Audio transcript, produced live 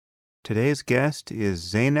Today's guest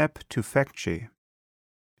is Zeynep Tufekci.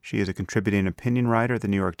 She is a contributing opinion writer at the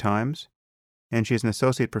New York Times, and she is an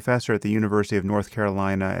associate professor at the University of North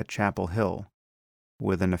Carolina at Chapel Hill,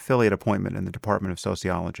 with an affiliate appointment in the Department of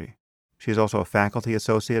Sociology. She is also a faculty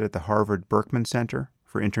associate at the Harvard Berkman Center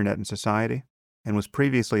for Internet and Society, and was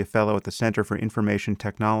previously a fellow at the Center for Information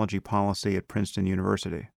Technology Policy at Princeton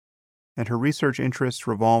University. And her research interests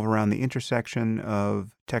revolve around the intersection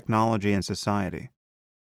of technology and society.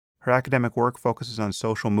 Her academic work focuses on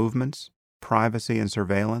social movements, privacy and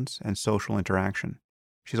surveillance, and social interaction.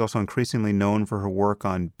 She's also increasingly known for her work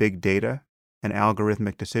on big data and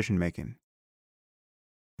algorithmic decision-making.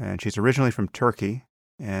 And she's originally from Turkey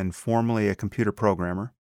and formerly a computer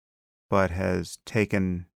programmer, but has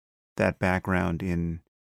taken that background in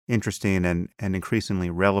interesting and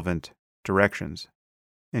increasingly relevant directions.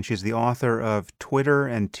 And she's the author of Twitter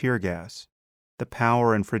and Tear Gas: The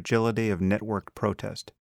Power and Fragility of Networked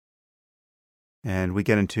Protest. And we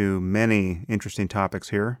get into many interesting topics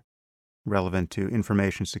here, relevant to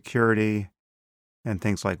information security and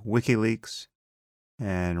things like WikiLeaks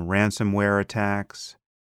and ransomware attacks,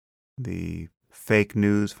 the fake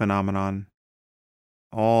news phenomenon,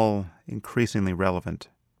 all increasingly relevant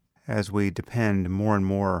as we depend more and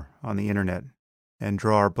more on the internet and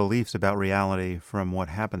draw our beliefs about reality from what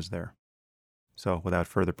happens there. So without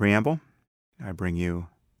further preamble, I bring you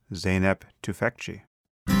Zeynep Tufekci.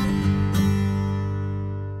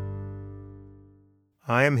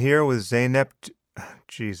 I am here with Zeynep.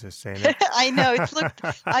 Jesus, Zeynep. I know.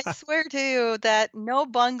 I swear to you that no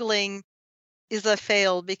bungling is a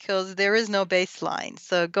fail because there is no baseline.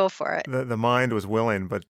 So go for it. The mind was willing,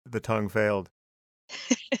 but the tongue failed.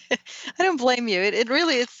 I don't blame you. It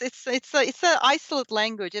really it's an isolate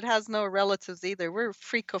language. It has no relatives either. We're a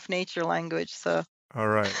freak of nature language. So all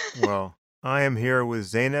right. Well, I am here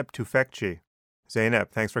with Zeynep Tufekci. Zeynep,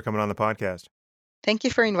 thanks for coming on the podcast. Thank you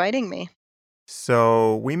for inviting me.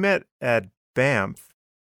 So we met at Banff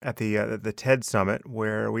at the TED Summit,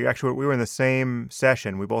 where we were in the same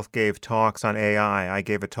session. We both gave talks on AI. I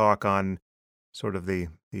gave a talk on sort of the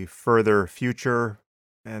further future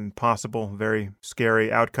and possible very scary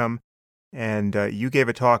outcome, and you gave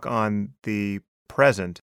a talk on the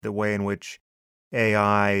present, the way in which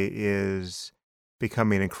AI is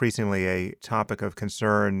becoming increasingly a topic of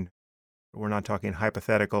concern. We're not talking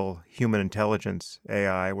hypothetical human intelligence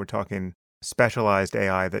AI. We're talking specialized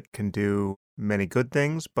AI that can do many good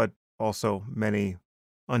things, but also many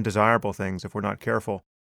undesirable things if we're not careful.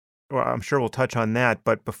 Well, I'm sure we'll touch on that,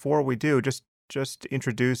 but before we do, just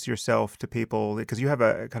introduce yourself to people, because you have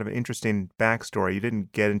a kind of an interesting backstory. You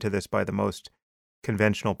didn't get into this by the most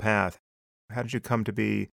conventional path. How did you come to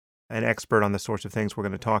be an expert on the sorts of things we're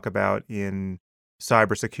going to talk about in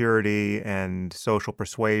cybersecurity and social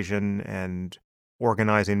persuasion and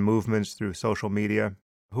organizing movements through social media?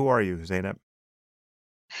 Who are you, Zeynep?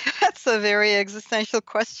 That's a very existential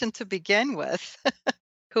question to begin with.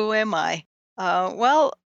 Who am I?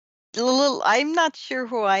 Well, I'm not sure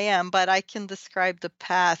who I am, but I can describe the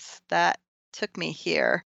path that took me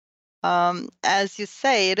here. As you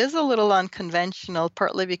say, it is a little unconventional,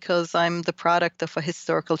 partly because I'm the product of a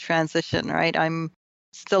historical transition, right? I'm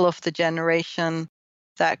still of the generation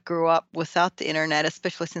that grew up without the internet,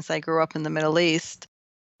 especially since I grew up in the Middle East.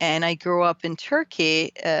 And I grew up in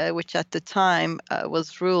Turkey, which at the time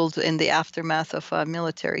was ruled in the aftermath of a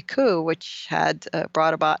military coup, which had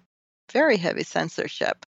brought about very heavy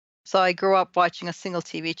censorship. So I grew up watching a single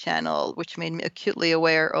TV channel, which made me acutely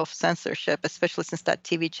aware of censorship, especially since that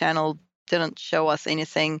TV channel didn't show us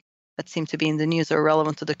anything that seemed to be in the news or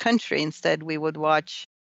relevant to the country. Instead, we would watch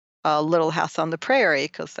Little House on the Prairie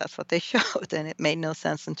because that's what they showed. And it made no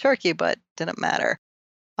sense in Turkey, but didn't matter.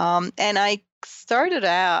 And I started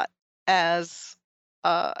out as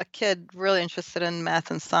a kid really interested in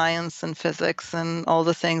math and science and physics and all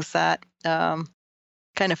the things that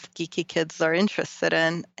kind of geeky kids are interested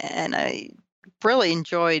in. And I really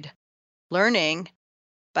enjoyed learning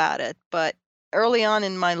about it. But early on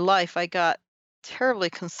in my life, I got terribly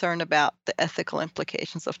concerned about the ethical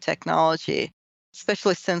implications of technology,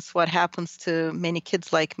 especially since what happens to many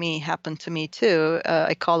kids like me happened to me too.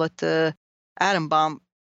 I call it the atom bomb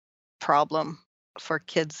problem for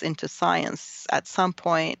kids into science. At some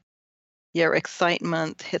point, your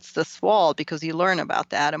excitement hits this wall because you learn about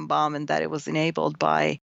the atom bomb and that it was enabled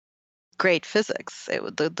by great physics.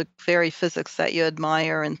 The very physics that you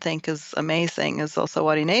admire and think is amazing is also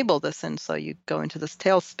what enabled this. And so you go into this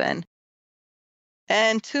tailspin.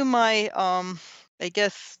 And to my, I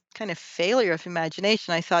guess, kind of failure of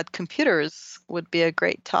imagination, I thought computers would be a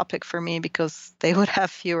great topic for me because they would have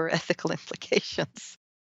fewer ethical implications.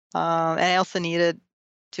 And I also needed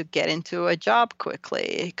to get into a job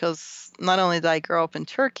quickly, because not only did I grow up in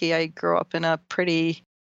Turkey, I grew up in a pretty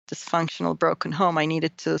dysfunctional, broken home. I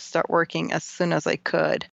needed to start working as soon as I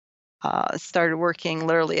could. Started working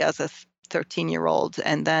literally as a 13-year-old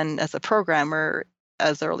and then as a programmer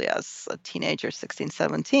as early as a teenager, 16,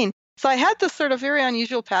 17. So I had this sort of very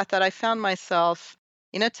unusual path that I found myself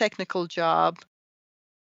in a technical job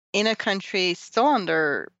in a country still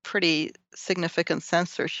under pretty significant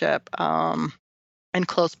censorship and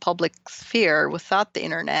closed public sphere without the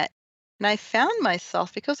internet. And I found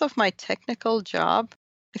myself, because of my technical job,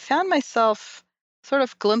 I found myself sort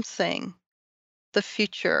of glimpsing the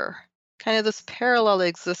future, kind of this parallel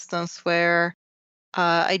existence where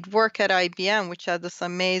I'd work at IBM, which had this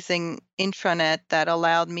amazing intranet that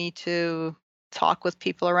allowed me to talk with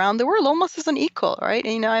people around the world almost as an equal, right?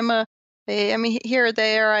 And, I mean, here,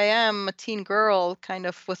 there I am, a teen girl, kind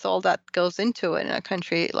of with all that goes into it in a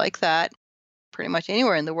country like that, pretty much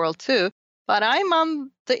anywhere in the world too. But I'm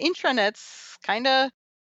on the intranets kind of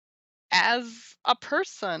as a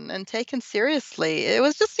person and taken seriously. It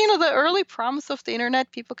was just, the early promise of the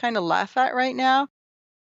internet people kind of laugh at right now.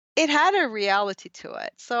 It had a reality to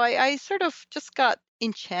it. So I sort of just got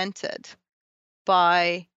enchanted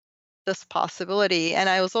by this possibility. And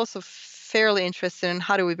I was also fairly interested in,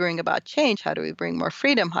 how do we bring about change? How do we bring more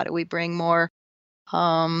freedom? How do we bring more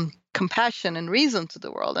compassion and reason to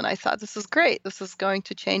the world? And I thought, this is great. This is going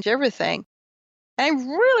to change everything. And I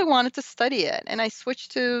really wanted to study it. And I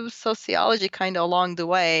switched to sociology kind of along the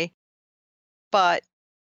way, but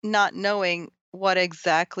not knowing what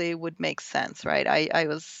exactly would make sense, right? I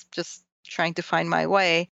was just trying to find my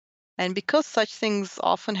way. And because such things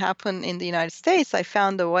often happen in the United States, I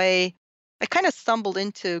found a way. I kind of stumbled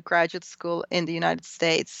into graduate school in the United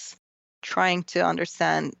States, trying to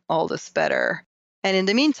understand all this better. And in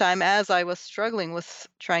the meantime, as I was struggling with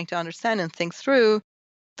trying to understand and think through,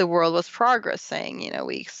 the world was progressing.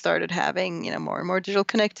 We started having, more and more digital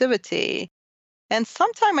connectivity. And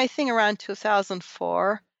sometime, I think around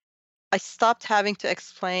 2004, I stopped having to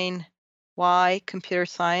explain why computer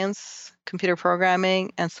science, computer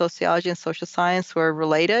programming, and sociology and social science were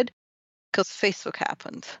related, because Facebook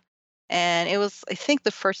happened. And it was, I think,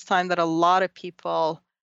 the first time that a lot of people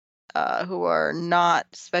who are not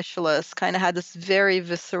specialists kind of had this very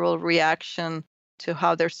visceral reaction to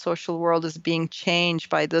how their social world is being changed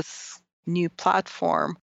by this new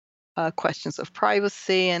platform. Questions of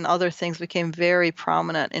privacy and other things became very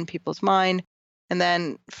prominent in people's mind. And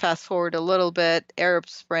then fast forward a little bit, Arab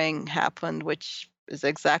Spring happened, which is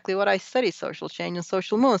exactly what I study, social change and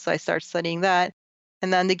social movement. So I started studying that.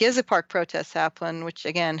 And then the Gezi Park protests happened, which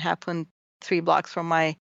again happened 3 blocks from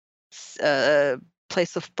my uh,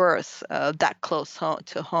 place of birth, that close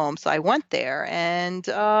to home. So I went there, and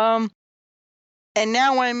now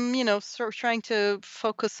I'm, sort of trying to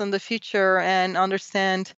focus on the future and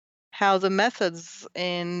understand how the methods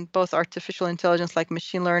in both artificial intelligence, like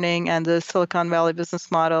machine learning, and the Silicon Valley business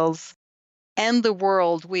models, and the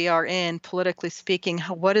world we are in, politically speaking,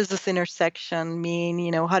 what does this intersection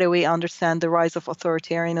mean? How do we understand the rise of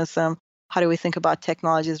authoritarianism? How do we think about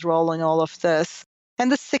technology's role in all of this? And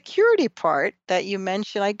the security part that you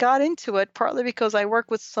mentioned, I got into it partly because I work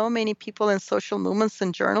with so many people in social movements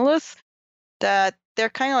and journalists that they're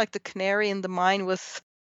kind of like the canary in the mine with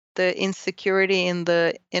the insecurity in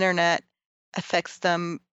the internet affects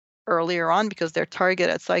them earlier on because they're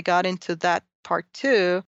targeted. So I got into that part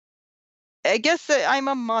too. I guess I'm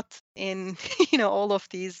a mutt in all of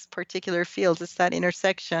these particular fields. It's that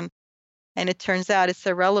intersection, and it turns out it's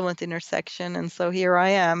a relevant intersection. And so here I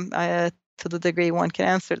am, to the degree one can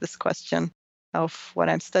answer this question of what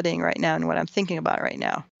I'm studying right now and what I'm thinking about right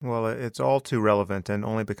now. Well, it's all too relevant and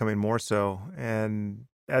only becoming more so. And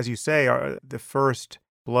as you say, the first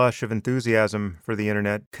blush of enthusiasm for the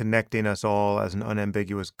internet connecting us all as an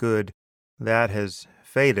unambiguous good, that has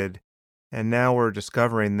faded. And now we're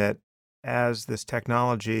discovering that as this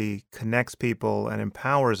technology connects people and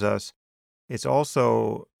empowers us, it's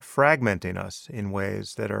also fragmenting us in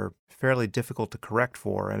ways that are fairly difficult to correct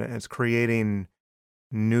for. And it's creating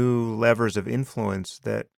new levers of influence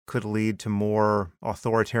that could lead to more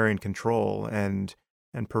authoritarian control and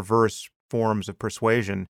perverse forms of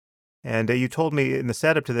persuasion. And you told me in the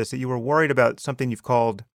setup to this that you were worried about something you've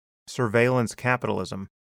called surveillance capitalism.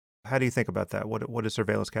 How do you think about that? What is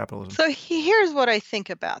surveillance capitalism? So here's what I think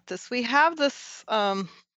about this. We have this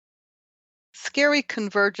scary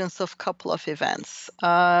convergence of a couple of events.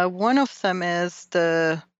 One of them is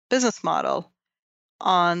the business model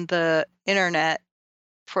on the internet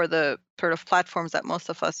for the sort of platforms that most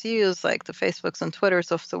of us use, like the Facebooks and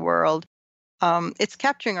Twitters of the world. It's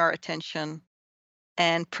capturing our attention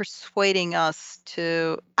and persuading us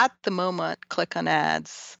to, at the moment, click on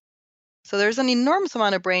ads. So there's an enormous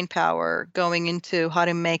amount of brain power going into how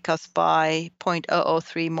to make us buy zero point zero zero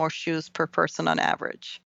 0.003 more shoes per person on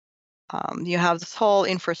average. You have this whole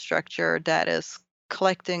infrastructure that is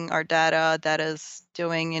collecting our data, that is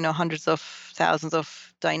doing, hundreds of thousands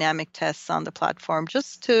of dynamic tests on the platform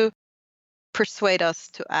just to persuade us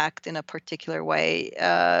to act in a particular way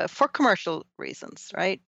for commercial reasons,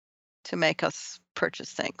 right? To make us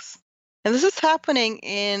purchase things. And this is happening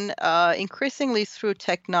in increasingly through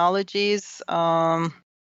technologies that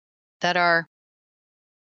are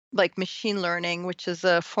like machine learning, which is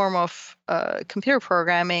a form of computer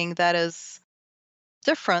programming that is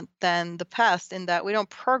different than the past in that we don't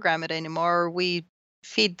program it anymore. We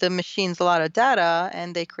feed the machines a lot of data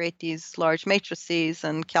and they create these large matrices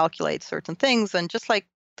and calculate certain things. And just like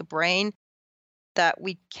the brain, that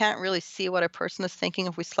we can't really see what a person is thinking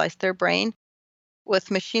if we slice their brain.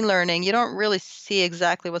 With machine learning, you don't really see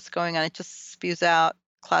exactly what's going on. It just spews out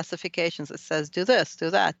classifications. It says, do this, do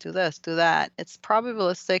that, do this, do that. It's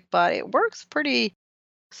probabilistic, but it works pretty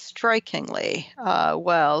strikingly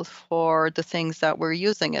well for the things that we're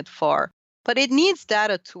using it for. But it needs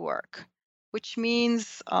data to work, which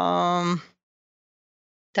means that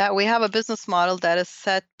we have a business model that is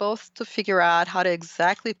set both to figure out how to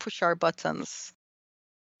exactly push our buttons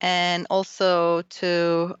and also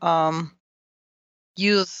to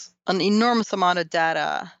use an enormous amount of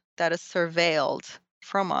data that is surveilled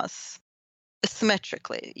from us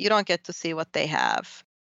asymmetrically. You don't get to see what they have.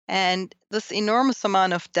 And this enormous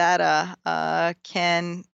amount of data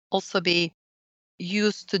can also be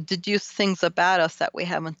used to deduce things about us that we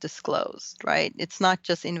haven't disclosed, right? It's not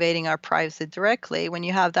just invading our privacy directly. When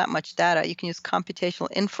you have that much data, you can use computational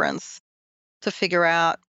inference to figure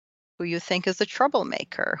out who you think is a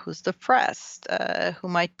troublemaker, who's depressed, who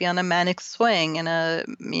might be on a manic swing in a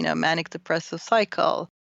manic depressive cycle.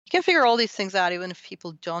 You can figure all these things out even if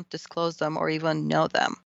people don't disclose them or even know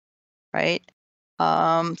them, right?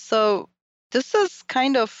 So this is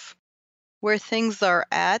kind of where things are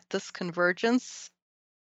at, this convergence.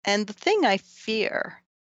 And the thing I fear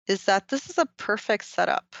is that this is a perfect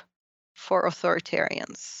setup for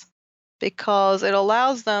authoritarians because it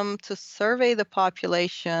allows them to survey the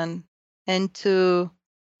population and to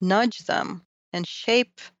nudge them and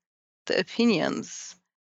shape the opinions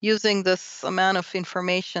using this amount of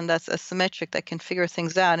information that's asymmetric that can figure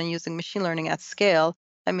things out and using machine learning at scale.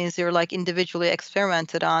 That means you're like individually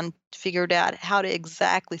experimented on, figured out how to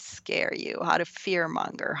exactly scare you, how to fear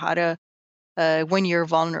monger, how to when you're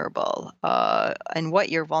vulnerable and what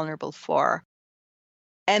you're vulnerable for.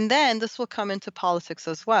 And then this will come into politics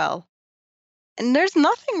as well. And there's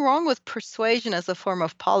nothing wrong with persuasion as a form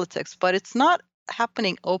of politics, but it's not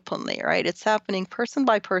happening openly, right? It's happening person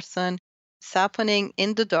by person. It's happening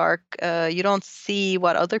in the dark. You don't see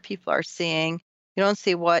what other people are seeing. You don't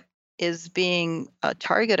see what is being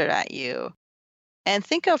targeted at you. And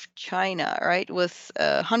think of China, right, with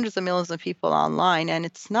hundreds of millions of people online, and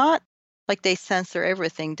it's not like they censor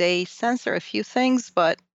everything. They censor a few things,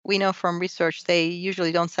 but we know from research they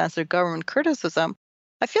usually don't censor government criticism.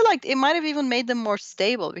 I feel like it might have even made them more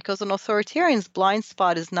stable because an authoritarian's blind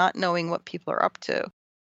spot is not knowing what people are up to.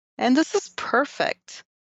 And this is perfect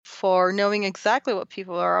for knowing exactly what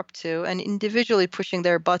people are up to and individually pushing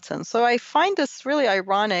their buttons. So I find this really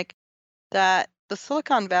ironic that the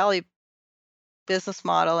Silicon Valley business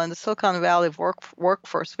model and the Silicon Valley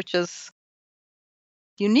workforce, which is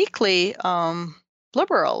uniquely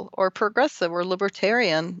liberal or progressive or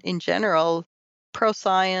libertarian in general, pro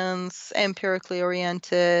science, empirically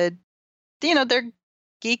oriented. They're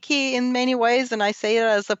geeky in many ways, and I say it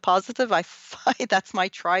as a positive. I find that's my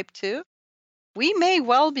tribe too. We may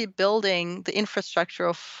well be building the infrastructure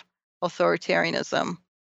of authoritarianism.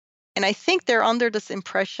 And I think they're under this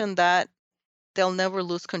impression that they'll never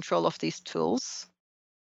lose control of these tools,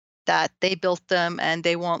 that they built them and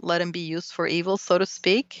they won't let them be used for evil, so to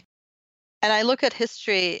speak. And I look at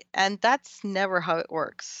history, and that's never how it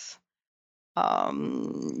works.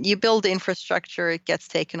 You build the infrastructure, it gets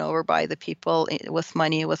taken over by the people with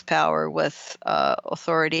money, with power, with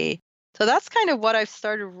authority. So that's kind of what I've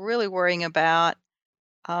started really worrying about.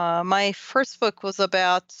 My first book was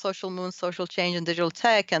about social movement, social change, and digital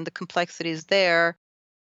tech, and the complexities there.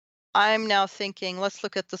 I'm now thinking, let's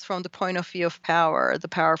look at this from the point of view of power, the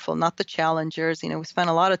powerful, not the challengers. We spent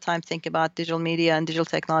a lot of time thinking about digital media and digital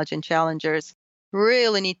technology and challengers.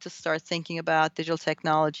 Really need to start thinking about digital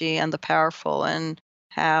technology and the powerful and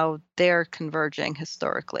how they're converging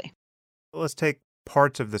historically. Let's take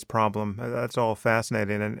parts of this problem. That's all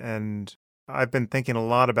fascinating. And I've been thinking a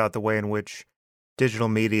lot about the way in which digital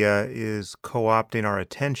media is co-opting our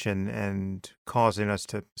attention and causing us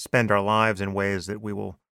to spend our lives in ways that we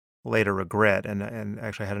will later regret. And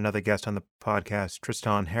actually I had another guest on the podcast,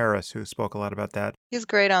 Tristan Harris, who spoke a lot about that. He's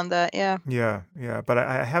great on that. Yeah. Yeah, yeah. But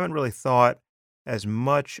I haven't really thought as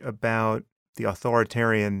much about the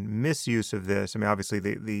authoritarian misuse of this. I mean, obviously,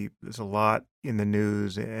 there's a lot in the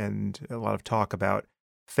news and a lot of talk about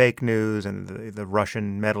fake news and the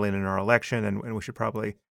Russian meddling in our election, and we should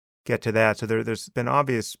probably get to that. So there's been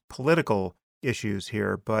obvious political issues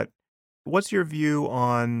here, but what's your view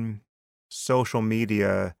on social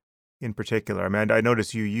media in particular? I mean, I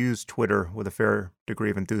notice you use Twitter with a fair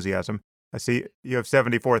degree of enthusiasm. I see you have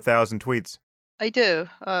 74,000 tweets. I do.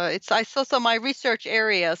 It's also my research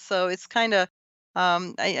area, so it's kind of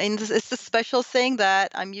it's a special thing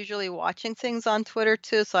that I'm usually watching things on Twitter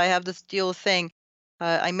too. So I have this dual thing.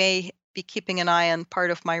 I may be keeping an eye on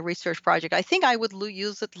part of my research project. I think I would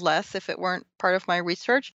use it less if it weren't part of my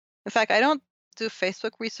research. In fact, I don't do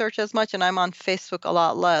Facebook research as much, and I'm on Facebook a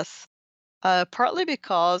lot less. Partly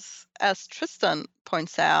because, as Tristan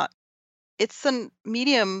points out, it's a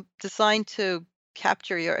medium designed to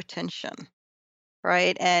capture your attention,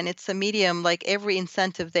 right? And it's a medium, like every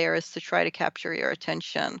incentive there is to try to capture your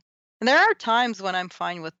attention. And there are times when I'm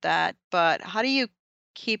fine with that, but how do you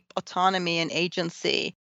keep autonomy and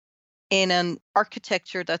agency in an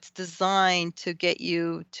architecture that's designed to get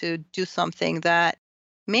you to do something that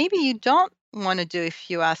maybe you don't want to do if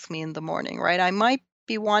you ask me in the morning, right? I might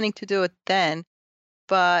be wanting to do it then,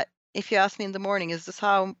 but if you ask me in the morning, is this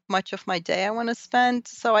how much of my day I want to spend?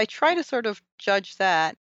 So I try to sort of judge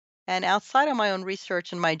that. And outside of my own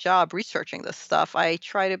research and my job researching this stuff, I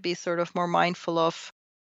try to be sort of more mindful of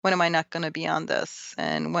when am I not going to be on this?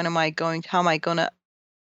 And how am I going to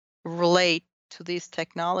relate to these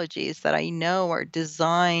technologies that I know are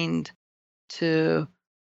designed to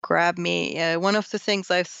grab me? One of the things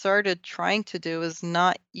I've started trying to do is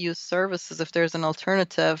not use services if there's an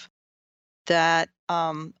alternative that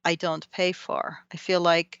I don't pay for. I feel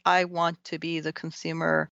like I want to be the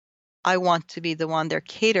consumer. I want to be the one they're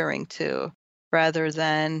catering to rather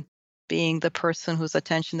than being the person whose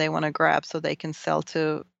attention they want to grab so they can sell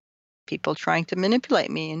to people trying to manipulate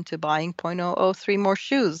me into buying zero point zero zero 0.003 more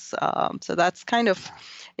shoes. So that's kind of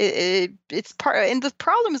it's part, and the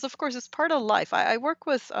problem is, of course, it's part of life. I work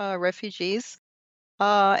with refugees,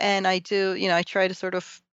 and I do, I try to sort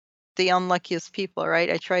of the unluckiest people, right?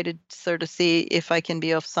 I try to sort of see if I can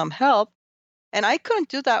be of some help. And I couldn't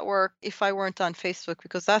do that work if I weren't on Facebook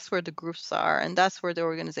because that's where the groups are and that's where the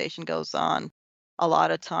organization goes on a lot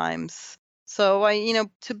of times. So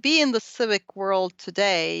to be in the civic world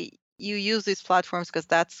today, you use these platforms because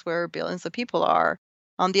that's where billions of people are.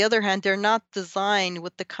 On the other hand, they're not designed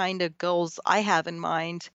with the kind of goals I have in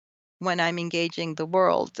mind when I'm engaging the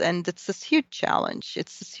world. And it's this huge challenge.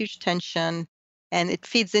 It's this huge tension. And it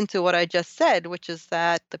feeds into what I just said, which is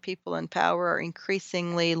that the people in power are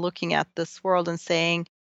increasingly looking at this world and saying,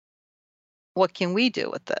 what can we do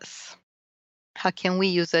with this? How can we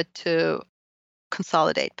use it to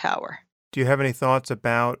consolidate power? Do you have any thoughts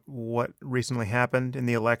about what recently happened in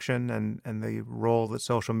the election and the role that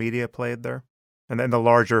social media played there? And then the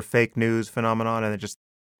larger fake news phenomenon and just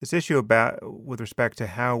this issue about with respect to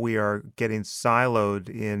how we are getting siloed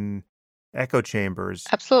in echo chambers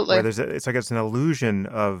where Absolutely. it's like it's an illusion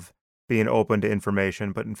of being open to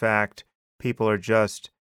information, but in fact, people are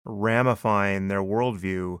just ramifying their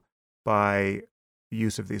worldview by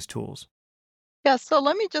use of these tools. Yeah, so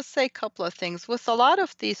let me just say a couple of things. With a lot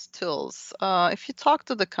of these tools, if you talk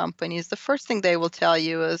to the companies, the first thing they will tell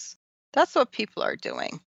you is that's what people are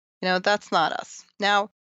doing. That's not us.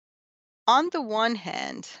 Now, on the one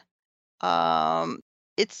hand, um,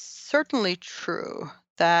 it's certainly true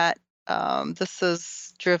that this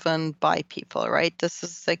is driven by people, right? This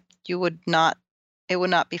is like it would not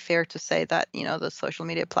be fair to say that, the social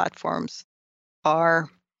media platforms are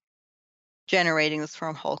generating this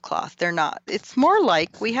from whole cloth. They're not. It's more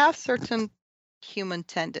like we have certain human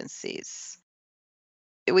tendencies.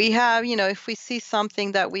 We have, if we see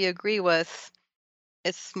something that we agree with,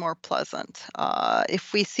 it's more pleasant.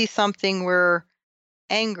 If we see something we're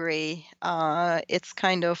angry, it's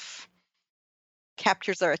kind of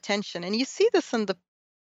captures our attention. And you see this in the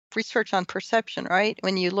research on perception, right?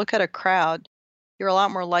 When you look at a crowd, you're a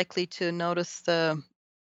lot more likely to notice the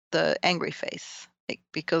angry face,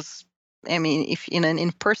 because I mean, if in an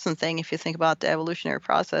in-person thing, if you think about the evolutionary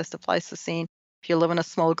process, the Pleistocene, if you live in a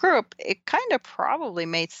small group, it kind of probably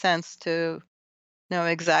made sense to know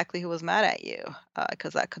exactly who was mad at you,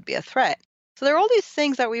 because that could be a threat. So there are all these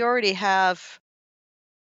things that we already have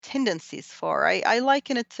tendencies for. I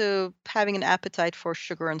liken it to having an appetite for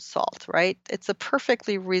sugar and salt, right? It's a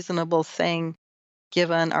perfectly reasonable thing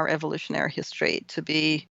given our evolutionary history to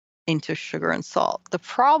be into sugar and salt. The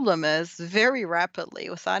problem is very rapidly,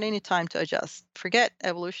 without any time to adjust, forget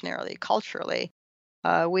evolutionarily, culturally,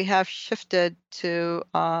 we have shifted to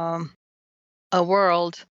a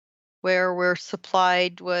world where we're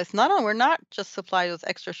supplied with we're not just supplied with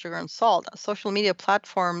extra sugar and salt. Social media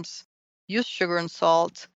platforms use sugar and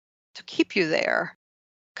salt to keep you there,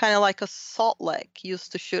 kind of like a salt lick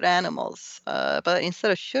used to shoot animals. But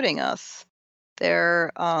instead of shooting us,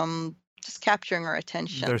 they're just capturing our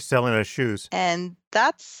attention. They're selling us shoes. And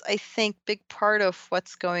that's, I think, big part of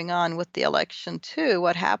what's going on with the election too.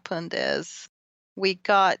 What happened is we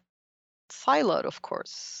got siloed, of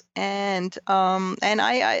course, and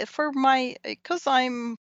I for my because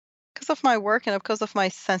of my work and because of my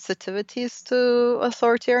sensitivities to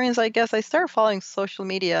authoritarians, I guess I started following social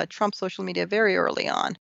media, Trump social media, very early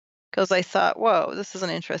on because I thought, whoa, this is an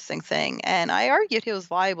interesting thing. And I argued he was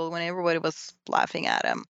viable when everybody was laughing at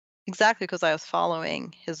him, exactly because I was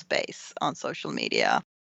following his base on social media.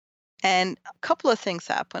 And a couple of things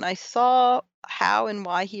happened. I saw how and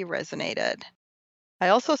why he resonated. I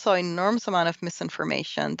also saw an enormous amount of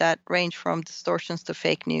misinformation that ranged from distortions to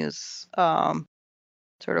fake news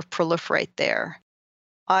sort of proliferate there.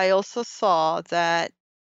 I also saw that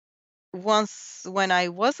once when I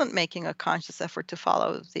wasn't making a conscious effort to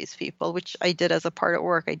follow these people, which I did as a part of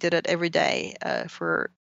work, I did it every day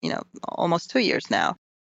for almost 2 years now.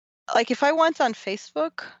 Like if I went on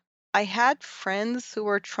Facebook, I had friends who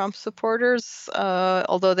were Trump supporters,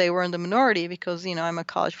 although they were in the minority because I'm a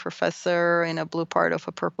college professor in a blue part of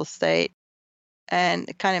a purple state. And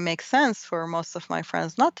it kind of makes sense for most of my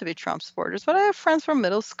friends not to be Trump supporters. But I have friends from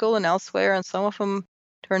middle school and elsewhere, and some of them,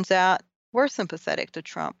 turns out, were sympathetic to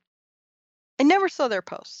Trump. I never saw their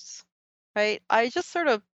posts, right? I just sort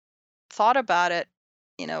of thought about it,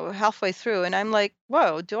 halfway through, and I'm like,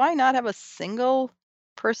 whoa, do I not have a single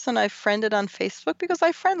person I've friended on Facebook? Because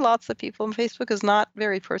I friend lots of people, and Facebook is not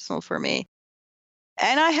very personal for me.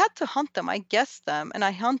 And I had to hunt them. I guessed them, and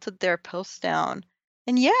I hunted their posts down.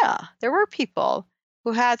 And yeah, there were people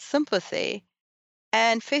who had sympathy,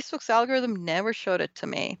 and Facebook's algorithm never showed it to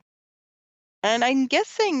me. And I'm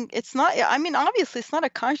guessing it's not, I mean, obviously, it's not a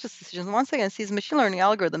conscious decision. Once again, it's these machine learning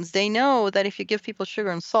algorithms. They know that if you give people sugar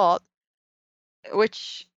and salt,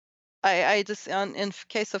 which I just, in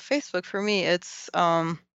case of Facebook, for me, it's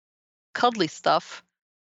cuddly stuff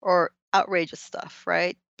or outrageous stuff,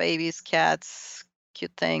 right? Babies, cats,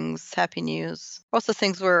 cute things, happy news. Most of the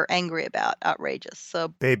things we're angry about, outrageous. So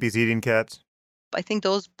Babies eating cats. I think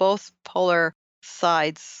those both polar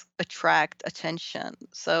sides attract attention.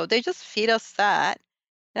 So they just feed us that.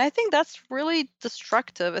 And I think that's really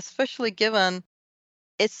destructive, especially given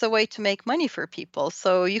it's a way to make money for people.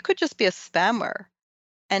 So you could just be a spammer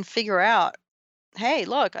and figure out, hey,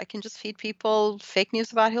 look, I can just feed people fake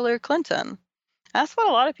news about Hillary Clinton. That's what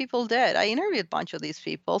a lot of people did. I interviewed a bunch of these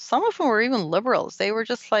people. Some of them were even liberals. They were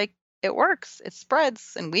just like, it works, it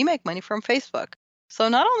spreads, and we make money from Facebook. So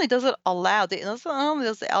not only does it allow, not only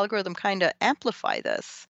does the algorithm kind of amplify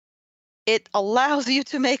this, it allows you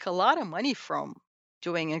to make a lot of money from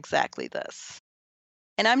doing exactly this.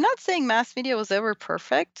 And I'm not saying mass media was ever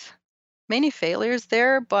perfect. Many failures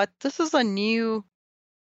there, but this is a new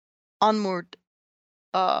onward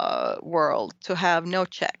world to have no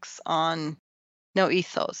checks on, no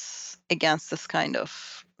ethos against this kind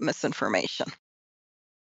of misinformation.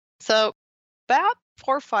 So about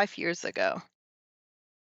 4 or 5 years ago,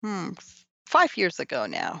 5 years ago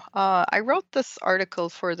now, I wrote this article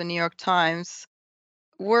for the New York Times,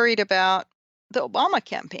 worried about the Obama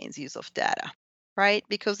campaign's use of data, right?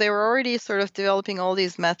 Because they were already sort of developing all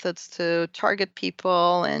these methods to target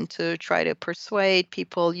people and to try to persuade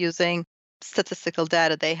people using statistical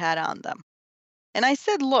data they had on them. And I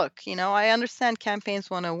said, look, I understand campaigns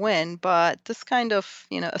want to win, but this kind of,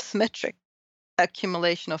 asymmetric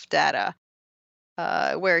accumulation of data,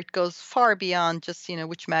 where it goes far beyond just,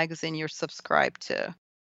 which magazine you're subscribed to.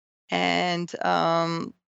 And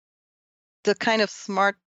the kind of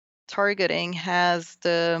smart targeting has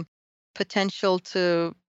the potential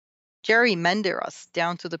to gerrymander us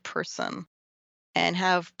down to the person and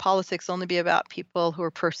have politics only be about people who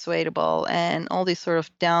are persuadable and all these sort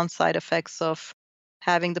of downside effects of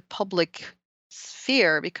having the public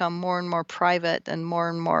sphere become more and more private and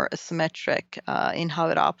more asymmetric in how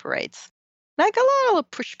it operates. And I got a lot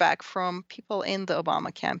of pushback from people in the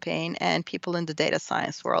Obama campaign and people in the data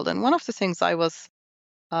science world. And one of the things I was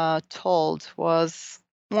told was,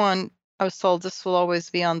 one, I was told this will always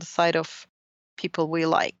be on the side of people we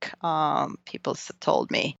like. People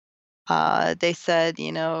told me. They said,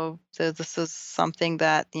 this is something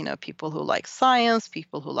that, people who like science,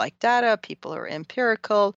 people who like data, people who are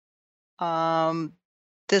empirical, um,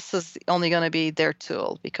 this is only going to be their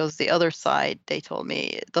tool because the other side, they told me,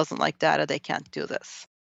 it doesn't like data. They can't do this.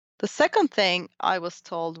 The second thing I was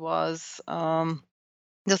told was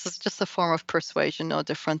this is just a form of persuasion, no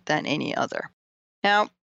different than any other. Now,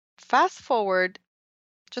 fast forward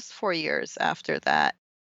just 4 years after that,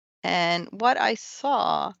 and what I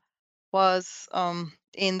saw was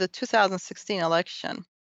in the 2016 election,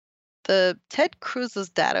 the Ted Cruz's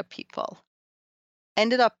data people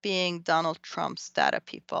ended up being Donald Trump's data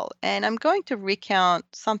people. And I'm going to recount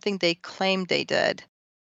something they claimed they did.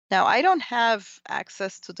 Now, I don't have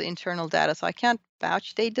access to the internal data, so I can't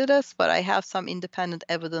vouch they did this, but I have some independent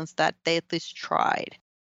evidence that they at least tried.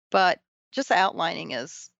 But just outlining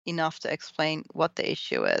is enough to explain what the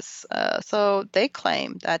issue is. So they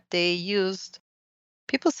claim that they used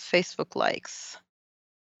people's Facebook likes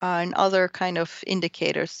and other kind of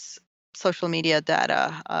indicators, social media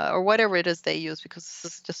data, or whatever it is they use, because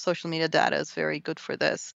this is just social media data is very good for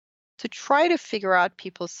this, to try to figure out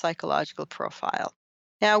people's psychological profile.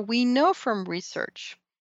 Now, we know from research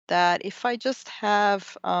that if I just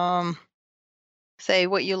have, say,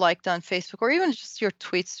 what you liked on Facebook, or even just your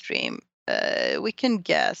tweet stream, we can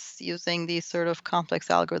guess using these sort of complex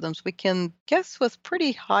algorithms, we can guess with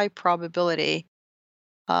pretty high probability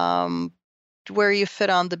um, where you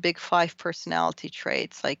fit on the big five personality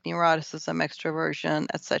traits like neuroticism, extroversion,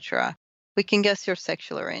 etc. We can guess your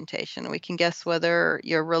sexual orientation. We can guess whether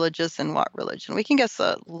you're religious and what religion. We can guess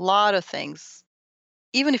a lot of things,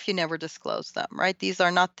 even if you never disclose them, right? These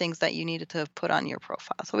are not things that you needed to have put on your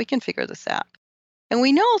profile. So we can figure this out. And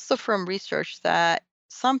we know also from research that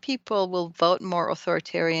some people will vote more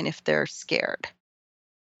authoritarian if they're scared.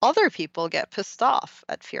 Other people get pissed off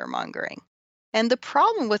at fear mongering. And the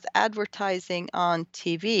problem with advertising on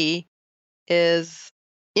TV is,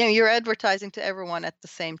 you're advertising to everyone at the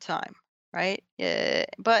same time, right?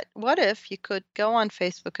 But what if you could go on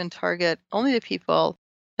Facebook and target only the people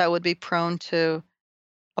that would be prone to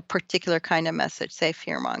a particular kind of message, say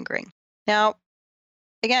fear mongering? Now,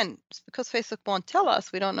 again, it's because Facebook won't tell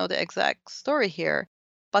us, we don't know the exact story here.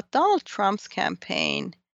 But Donald Trump's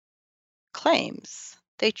campaign claims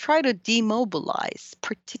they try to demobilize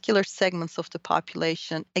particular segments of the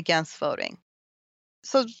population against voting.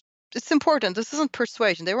 So it's important. This isn't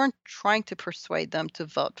persuasion. They weren't trying to persuade them to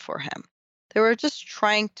vote for him. They were just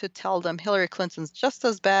trying to tell them Hillary Clinton's just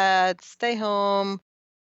as bad, stay home.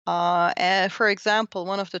 And for example,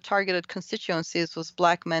 one of the targeted constituencies was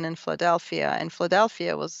Black men in Philadelphia, and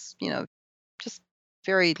Philadelphia was, just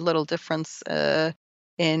very little difference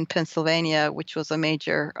in Pennsylvania, which was a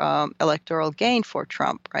major electoral gain for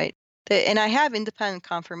Trump, right? And I have independent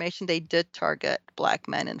confirmation they did target Black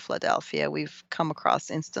men in Philadelphia. We've come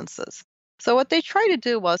across instances. So what they tried to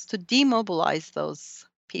do was to demobilize those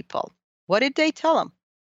people. What did they tell them?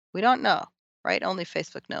 We don't know, right? Only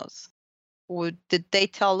Facebook knows. Did they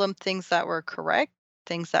tell them things that were correct,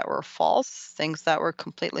 things that were false, things that were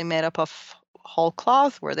completely made up of whole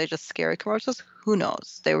cloth? Were they just scary commercials? Who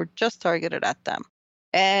knows? They were just targeted at them.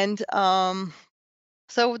 And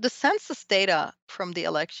so the census data from the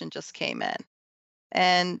election just came in,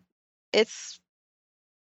 and it's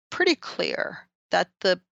pretty clear that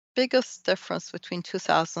the biggest difference between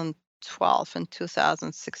 2012 and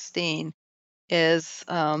 2016 is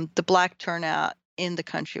the Black turnout in the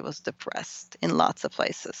country was depressed in lots of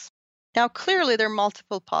places. Now, clearly, there are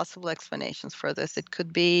multiple possible explanations for this. It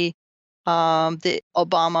could be the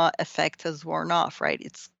Obama effect has worn off, right?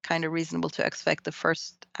 It's kind of reasonable to expect the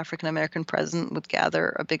first African American president would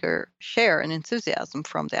gather a bigger share and enthusiasm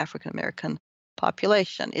from the African American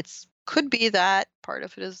population. It could be that part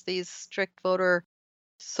of it is these strict voter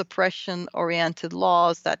suppression oriented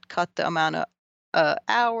laws that cut the amount of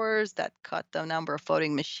hours, that cut the number of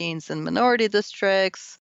voting machines in minority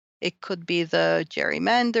districts. It could be the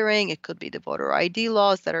gerrymandering. It could be the voter ID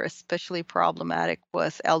laws that are especially problematic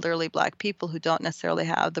with elderly Black people who don't necessarily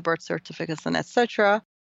have the birth certificates and etc.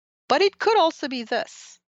 But it could also be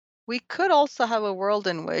this. We could also have a world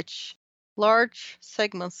in which large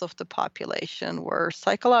segments of the population were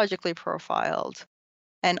psychologically profiled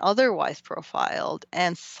and otherwise profiled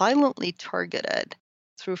and silently targeted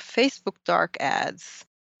through Facebook dark ads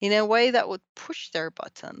in a way that would push their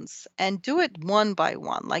buttons and do it one by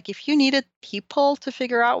one. Like if you needed people to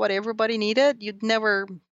figure out what everybody needed, you'd never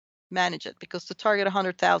manage it because to target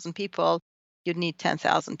 100,000 people, you'd need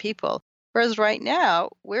 10,000 people. Whereas right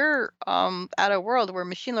now, we're at a world where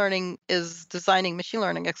machine learning is designing machine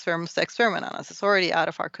learning experiments to experiment on us. It's already out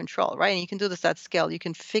of our control, right? And you can do this at scale. You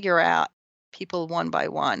can figure out people one by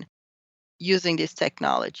one using these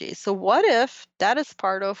technologies. So, what if that is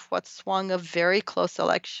part of what swung a very close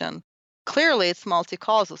election? Clearly, it's multi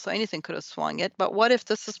causal, so anything could have swung it. But what if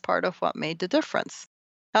this is part of what made the difference?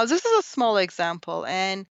 Now, this is a small example.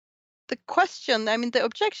 And the question, I mean, the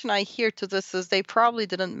objection I hear to this is they probably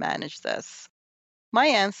didn't manage this. My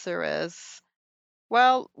answer is,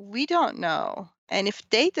 well, we don't know. And if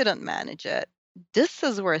they didn't manage it, this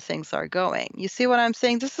is where things are going. You see what I'm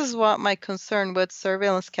saying? This is what my concern with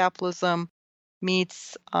surveillance capitalism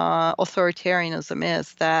meets authoritarianism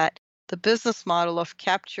is, that the business model of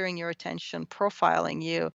capturing your attention, profiling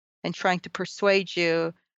you, and trying to persuade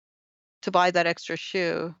you to buy that extra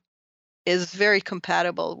shoe is very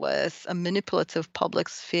compatible with a manipulative public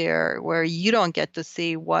sphere where you don't get to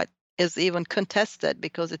see what is even contested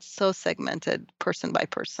because it's so segmented person by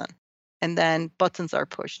person. And then buttons are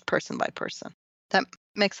pushed person by person. That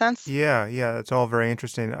makes sense? Yeah, yeah, it's all very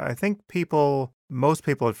interesting. I think most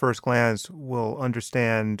people at first glance will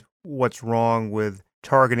understand what's wrong with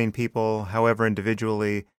targeting people, however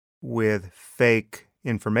individually, with fake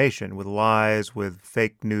information, with lies, with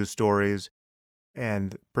fake news stories,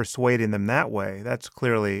 and persuading them that way. That's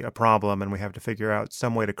clearly a problem, and we have to figure out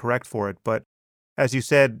some way to correct for it. But as you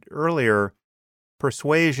said earlier,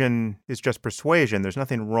 persuasion is just persuasion. There's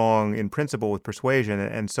nothing wrong in principle with persuasion.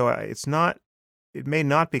 And so it may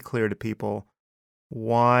not be clear to people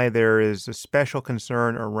why there is a special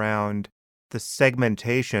concern around the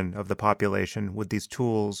segmentation of the population with these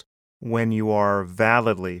tools when you are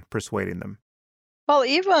validly persuading them. Well,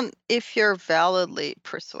 even if you're validly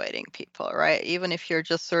persuading people, right? Even if you're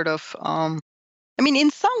just sort of, I mean,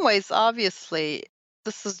 in some ways, obviously,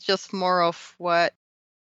 this is just more of what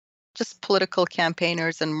just political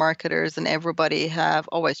campaigners and marketers and everybody have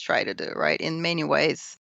always tried to do, right? In many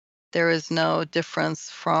ways, there is no difference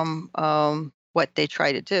from what they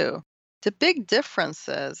try to do. The big difference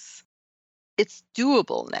is it's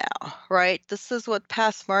doable now, right? This is what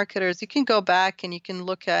past marketers, you can go back and you can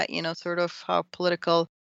look at, sort of how political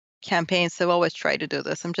campaigns have always tried to do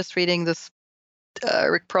this. I'm just reading this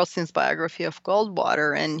Rick Perlstein's biography of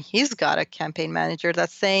Goldwater, and he's got a campaign manager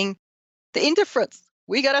that's saying the indifference.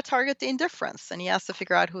 We got to target the indifference, and he has to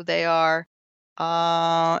figure out who they are,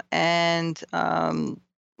 and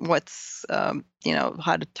what's how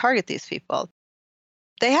to target these people.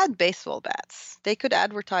 They had baseball bats. They could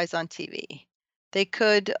advertise on TV. They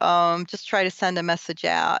could just try to send a message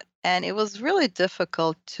out, and it was really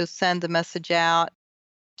difficult to send the message out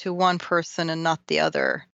to one person and not the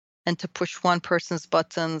other, and to push one person's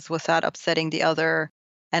buttons without upsetting the other.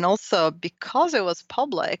 And also, because it was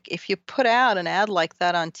public, if you put out an ad like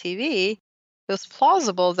that on TV, it was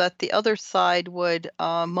plausible that the other side would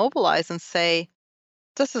mobilize and say,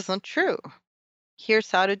 this isn't true.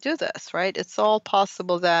 Here's how to do this, right? It's all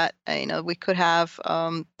possible that we could have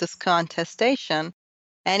this contestation.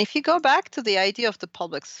 And if you go back to the idea of the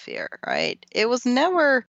public sphere, right, it was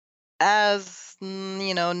never as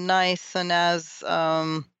nice and as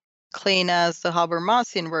clean as the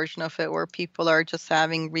Habermasian version of it, where people are just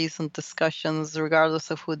having reasoned discussions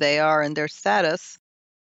regardless of who they are and their status.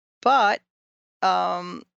 But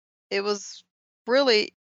um, it was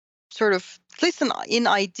really sort of, at least in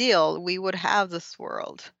ideal, we would have this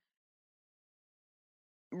world.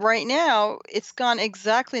 Right now, it's gone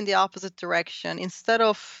exactly in the opposite direction. Instead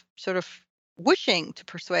of sort of wishing to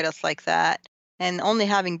persuade us like that and only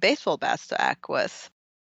having baseball bats to act with,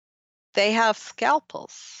 they have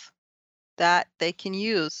scalpels that they can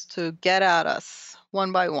use to get at us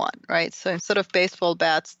one by one, right? So instead of baseball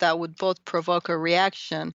bats that would both provoke a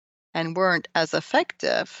reaction and weren't as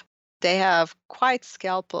effective, they have quite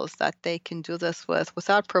scalpels that they can do this with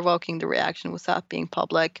without provoking the reaction, without being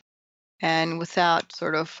public, and without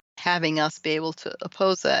sort of having us be able to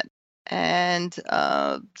oppose it. And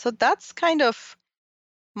so that's kind of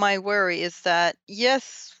my worry, is that,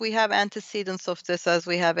 yes, we have antecedents of this as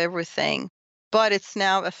we have everything, but it's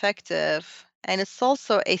now effective and it's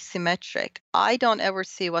also asymmetric. I don't ever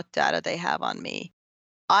see what data they have on me.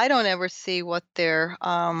 I don't ever see what they're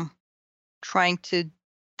trying to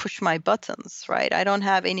push my buttons, right? I don't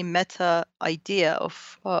have any meta idea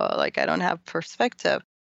of, like, I don't have perspective.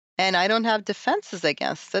 And I don't have defenses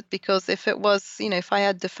against it, because if it was, if I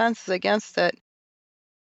had defenses against it,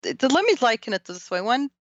 let me liken it this way. When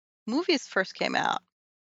movies first came out,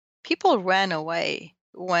 people ran away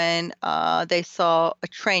when they saw a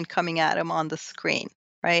train coming at them on the screen,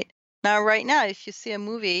 right? Now, right now, if you see a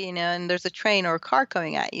movie, and there's a train or a car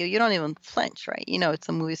coming at you, you don't even flinch, right? You know it's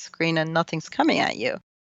a movie screen and nothing's coming at you.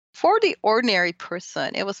 For the ordinary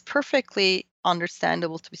person, it was perfectly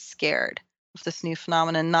understandable to be scared of this new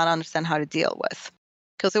phenomenon and not understand how to deal with,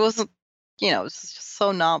 because it wasn't, it was just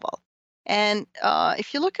so novel. And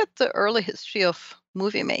if you look at the early history of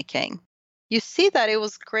movie making, you see that it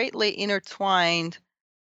was greatly intertwined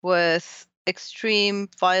with extreme,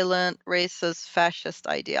 violent, racist, fascist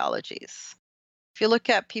ideologies. If you look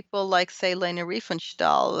at people like, say, Leni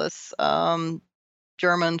Riefenstahl, this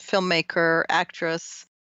German filmmaker, actress,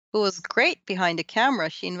 who was great behind the camera.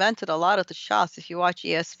 She invented a lot of the shots. If you watch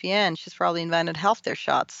ESPN, she's probably invented half their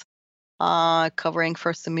shots, covering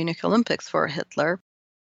first the Munich Olympics for Hitler.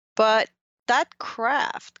 But that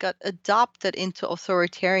craft got adopted into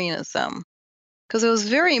authoritarianism because it was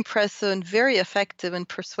very impressive and very effective in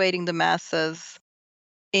persuading the masses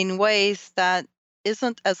in ways that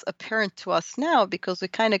isn't as apparent to us now because we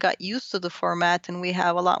kind of got used to the format and we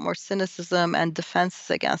have a lot more cynicism and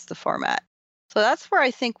defenses against the format. So that's where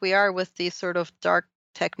I think we are with these sort of dark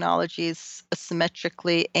technologies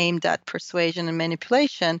asymmetrically aimed at persuasion and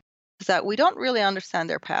manipulation, is that we don't really understand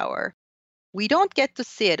their power. We don't get to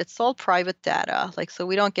see it. It's all private data. Like, so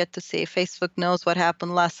we don't get to see. Facebook knows what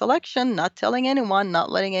happened last election, not telling anyone,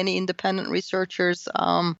 not letting any independent researchers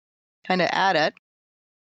kind of at it.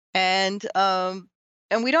 And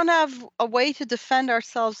we don't have a way to defend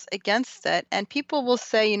ourselves against it. And people will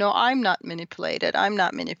say, I'm not manipulated, I'm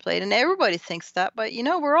not manipulated, and everybody thinks that. But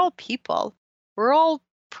we're all people, we're all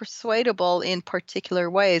persuadable in particular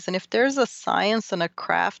ways. And if there's a science and a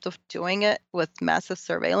craft of doing it with massive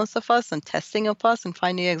surveillance of us and testing of us and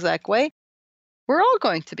finding the exact way, we're all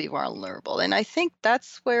going to be vulnerable. And I think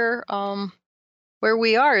that's where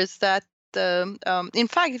we are, is that in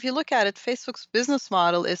fact, if you look at it, Facebook's business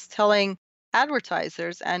model is telling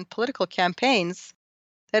advertisers and political campaigns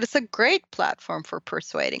that it's a great platform for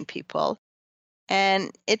persuading people.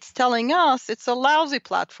 And it's telling us it's a lousy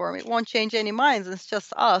platform. It won't change any minds. It's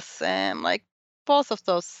just us. And like, both of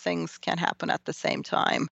those things can happen at the same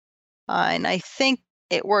time. And I think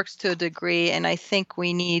it works to a degree. And I think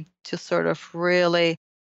we need to sort of really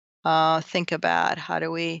think about how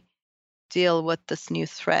do we deal with this new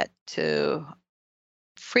threat to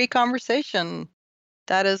free conversation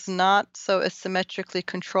that is not so asymmetrically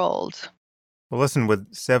controlled. Well, listen,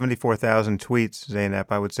 with 74,000 tweets, Zeynep,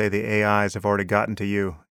 I would say the AIs have already gotten to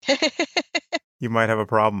you. You might have a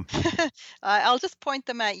problem. I'll just point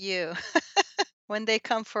them at you. When they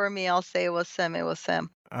come for me, I'll say it was him, it was him.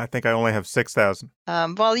 I think I only have 6,000.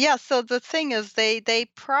 Well, yeah, so the thing is, they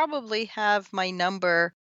probably have my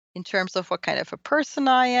number in terms of what kind of a person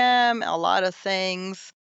I am, a lot of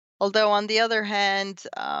things. Although on the other hand,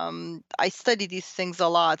 I study these things a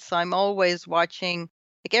lot, so I'm always watching.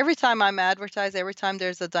 Like every time I'm advertised, every time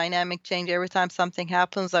there's a dynamic change, every time something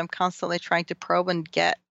happens, I'm constantly trying to probe and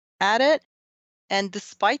get at it. And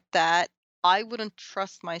despite that, I wouldn't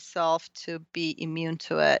trust myself to be immune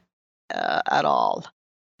to it at all.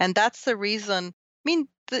 And that's the reason. I mean,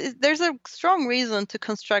 there's a strong reason to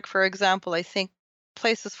construct, for example, I think,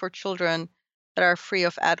 places for children that are free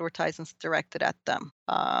of advertisements directed at them.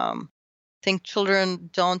 I think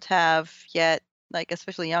children don't have yet, like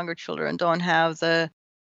especially younger children, don't have the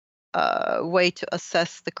way to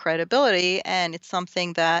assess the credibility, and it's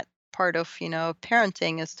something that part of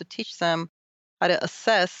parenting is to teach them how to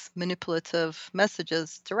assess manipulative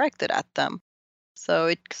messages directed at them. So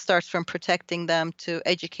it starts from protecting them to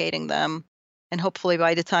educating them. And hopefully,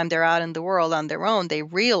 by the time they're out in the world on their own, they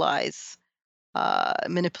realize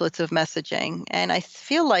manipulative messaging. And I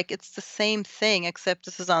feel like it's the same thing, except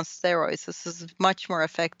this is on steroids. This is much more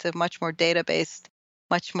effective, much more data based,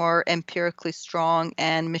 much more empirically strong,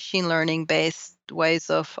 and machine learning based ways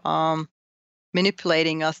of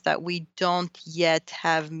manipulating us that we don't yet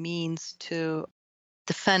have means to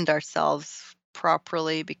defend ourselves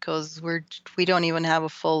properly because we don't even have a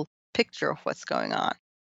full picture of what's going on.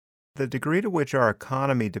 The degree to which our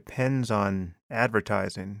economy depends on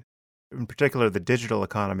advertising, in particular the digital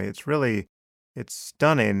economy, it's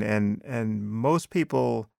stunning, and most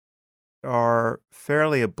people are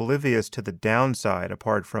fairly oblivious to the downside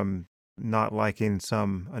apart from not liking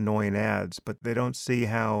some annoying ads, but they don't see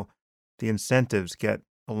how the incentives get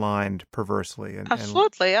aligned perversely.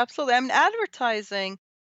 Absolutely, absolutely. I mean, advertising,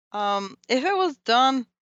 if it was done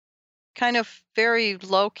kind of very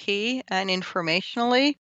low key and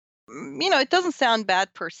informationally, it doesn't sound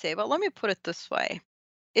bad per se, but let me put it this way.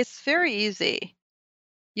 It's very easy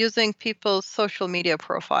using people's social media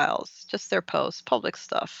profiles, just their posts, public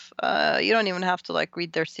stuff. You don't even have to like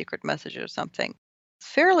read their secret message or something. It's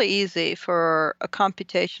fairly easy for a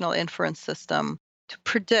computational inference system to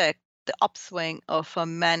predict the upswing of a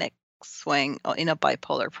manic swing in a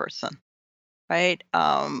bipolar person, right?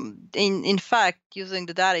 In fact, using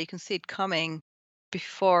the data, you can see it coming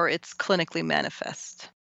before it's clinically manifest,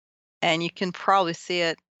 and you can probably see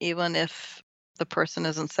it even if the person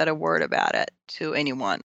hasn't said a word about it to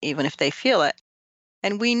anyone, even if they feel it.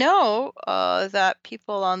 And we know that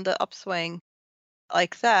people on the upswing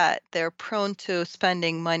like that, they're prone to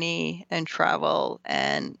spending money and travel,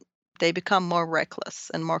 and they become more reckless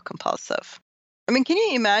and more compulsive. I mean, can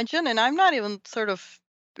you imagine? And I'm not even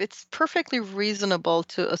it's perfectly reasonable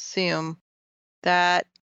to assume that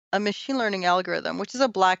a machine learning algorithm, which is a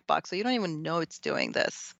black box, so you don't even know it's doing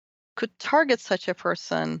this, could target such a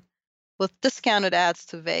person with discounted ads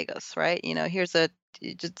to Vegas, right? Here's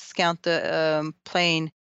you just discount the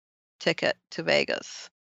plane ticket to Vegas,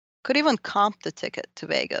 could even comp the ticket to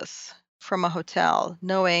Vegas from a hotel,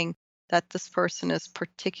 knowing that this person is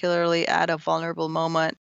particularly at a vulnerable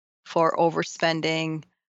moment for overspending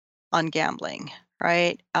on gambling,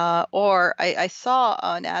 right? Or I saw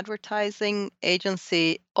an advertising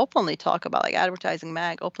agency openly talk about, like Advertising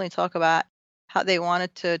Mag, openly talk about how they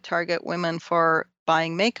wanted to target women for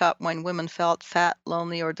buying makeup when women felt fat,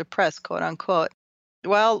 lonely, or depressed, quote unquote.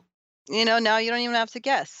 Well, now you don't even have to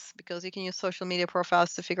guess because you can use social media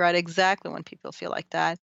profiles to figure out exactly when people feel like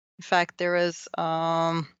that. In fact, there is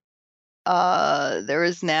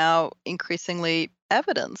now increasingly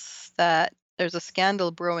evidence that there's a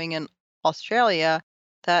scandal brewing in Australia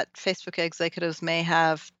that Facebook executives may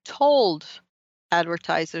have told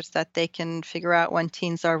advertisers that they can figure out when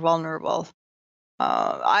teens are vulnerable.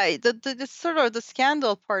 I the sort of the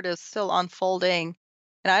scandal part is still unfolding,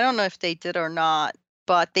 and I don't know if they did or not,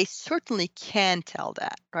 but they certainly can tell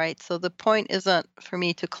that, right? So the point isn't for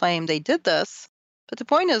me to claim they did this, but the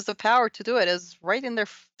point is the power to do it is right in their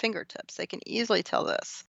fingertips. They can easily tell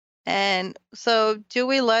this. And so, do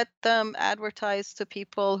we let them advertise to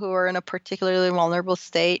people who are in a particularly vulnerable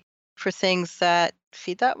state for things that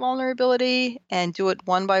feed that vulnerability and do it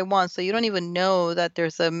one by one? So you don't even know that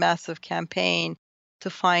there's a massive campaign to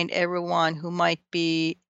find everyone who might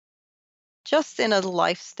be just in a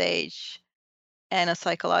life stage and a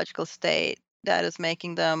psychological state that is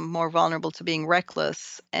making them more vulnerable to being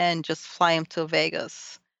reckless, and just fly them to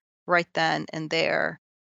Vegas right then and there.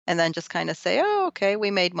 And then just kind of say, oh, okay, we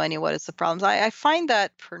made money. What is the problem? I find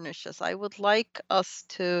that pernicious. I would like us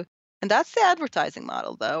to, and that's the advertising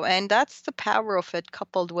model, though. And that's the power of it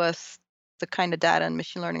coupled with the kind of data and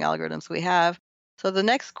machine learning algorithms we have. So the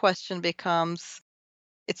next question becomes,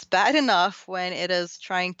 it's bad enough when it is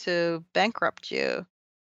trying to bankrupt you.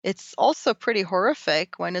 It's also pretty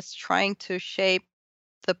horrific when it's trying to shape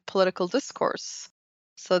the political discourse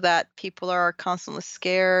so that people are constantly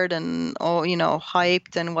scared and, oh,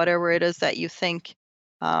 hyped, and whatever it is that you think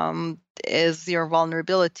is your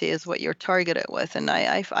vulnerability is what you're targeted with. And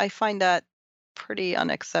I find that pretty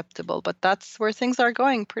unacceptable, but that's where things are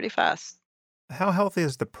going pretty fast. How healthy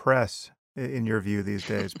is the press in your view these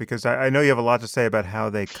days? Because I know you have a lot to say about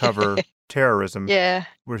how they cover terrorism. Yeah.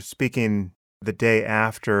 We're speaking the day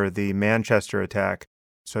after the Manchester attack.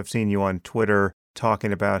 So I've seen you on Twitter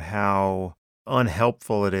talking about how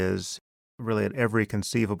unhelpful it is, really at every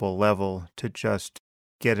conceivable level, to just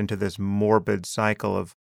get into this morbid cycle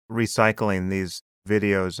of recycling these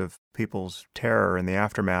videos of people's terror in the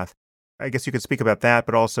aftermath. I guess you could speak about that,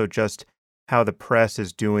 but also just how the press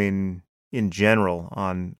is doing in general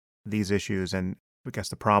on these issues, and I guess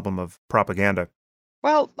the problem of propaganda.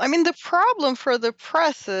 Well, I mean, the problem for the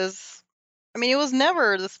press is, I mean, it was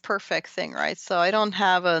never this perfect thing, right? So I don't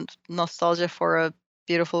have a nostalgia for a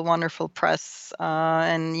beautiful, wonderful press,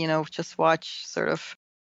 and just watch sort of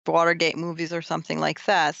Watergate movies or something like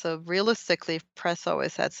that. So realistically, press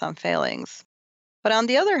always had some failings. But on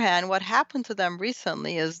the other hand, what happened to them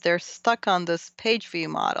recently is they're stuck on this page view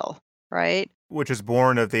model, right? Which is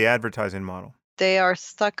born of the advertising model. They are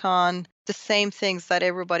stuck on the same things that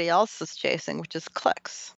everybody else is chasing, which is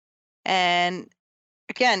clicks. And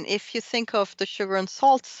again, if you think of the sugar and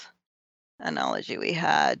salt analogy we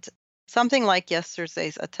had, something like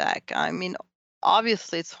yesterday's attack, I mean,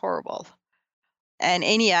 obviously it's horrible. And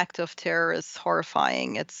any act of terror is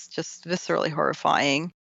horrifying. It's just viscerally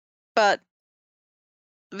horrifying. But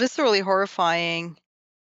viscerally horrifying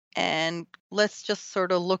and let's just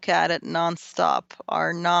sort of look at it nonstop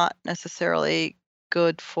are not necessarily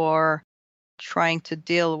good for trying to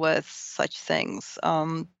deal with such things,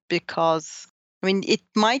 because I mean, it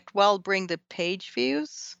might well bring the page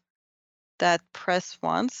views that press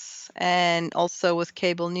wants. And also with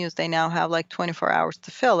cable news, they now have like 24 hours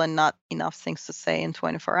to fill and not enough things to say in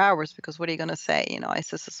 24 hours because what are you going to say?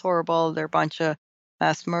 ISIS is horrible. They're a bunch of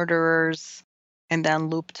mass murderers. And then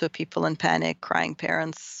loop to people in panic, crying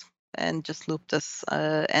parents, and just loop this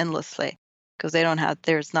endlessly because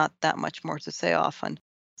there's not that much more to say often.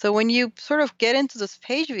 So when you sort of get into this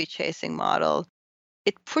page view chasing model,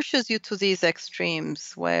 it pushes you to these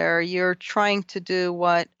extremes where you're trying to do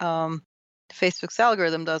what Facebook's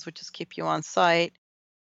algorithm does, which is keep you on site.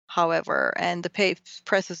 However, and the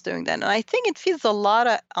press is doing that. And I think it feeds a lot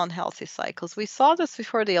of unhealthy cycles. We saw this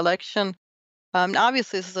before the election.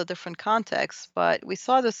 Obviously, this is a different context, but we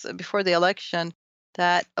saw this before the election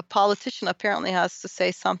that a politician apparently has to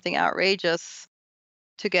say something outrageous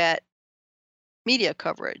to get media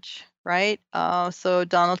coverage, right? So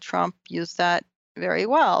Donald Trump used that very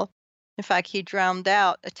well. In fact, he drowned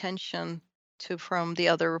out attention from the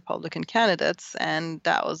other Republican candidates, and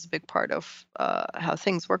that was a big part of how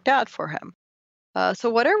things worked out for him. So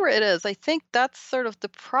whatever it is, I think that's sort of the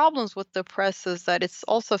problems with the press is that it's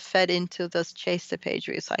also fed into this chase the page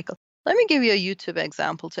view cycle. Let me give you a YouTube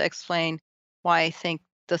example to explain why I think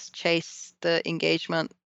this chase the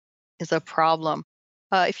engagement is a problem.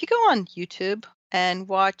 If you go on YouTube and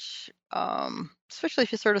watch, especially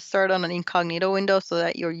if you sort of start on an incognito window so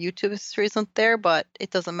that your YouTube history isn't there, but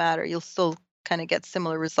it doesn't matter. You'll still kind of get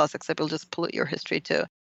similar results, except it'll just pollute your history too.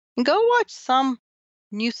 And go watch some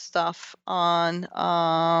new stuff on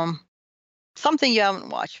something you haven't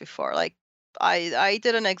watched before. Like I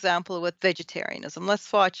did an example with vegetarianism.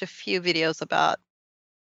 Let's watch a few videos about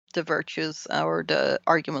the virtues or the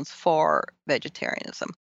arguments for vegetarianism.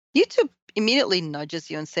 YouTube immediately nudges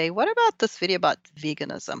you and say, "What about this video about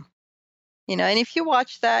veganism?" And if you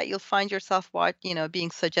watch that, you'll find yourself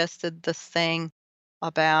being suggested this thing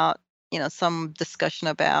about, some discussion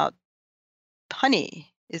about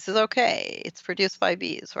honey. Is it okay? It's produced by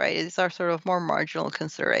bees, right? These are sort of more marginal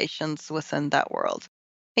considerations within that world.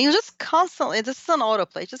 And you just constantly, this is an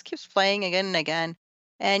autoplay, it just keeps playing again and again.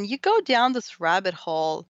 And you go down this rabbit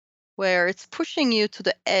hole where it's pushing you to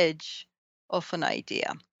the edge of an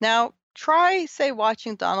idea. Now, try, say,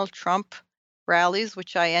 watching Donald Trump rallies,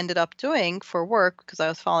 which I ended up doing for work because I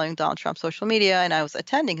was following Donald Trump's social media and I was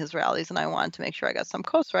attending his rallies and I wanted to make sure I got some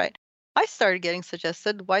quotes right. I started getting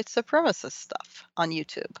suggested white supremacist stuff on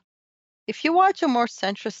YouTube. If you watch a more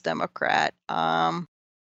centrist Democrat,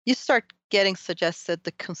 you start getting suggested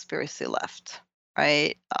the conspiracy left,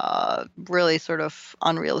 right? Really sort of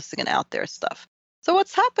unrealistic and out there stuff. So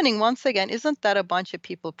what's happening once again isn't that a bunch of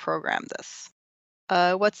people program this.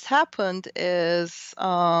 What's happened is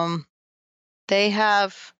they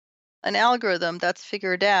have an algorithm that's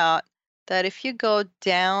figured out that if you go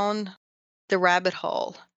down the rabbit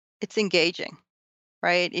hole, it's engaging,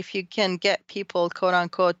 right? If you can get people, quote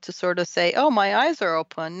unquote, to sort of say, "Oh, my eyes are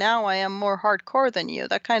open. Now I am more hardcore than you."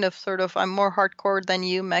 That kind of sort of "I'm more hardcore than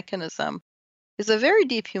you" mechanism is a very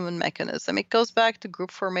deep human mechanism. It goes back to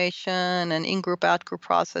group formation and in-group, out-group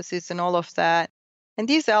processes and all of that. And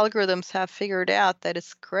these algorithms have figured out that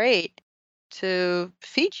it's great to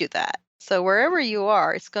feed you that. So wherever you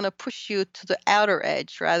are, it's going to push you to the outer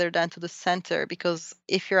edge rather than to the center, because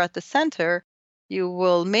if you're at the center, you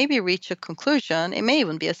will maybe reach a conclusion. It may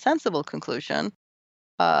even be a sensible conclusion,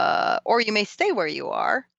 or you may stay where you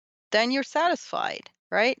are. Then you're satisfied,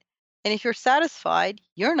 right? And if you're satisfied,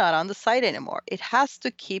 you're not on the site anymore. It has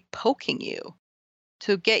to keep poking you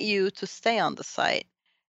to get you to stay on the site.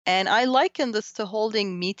 And I liken this to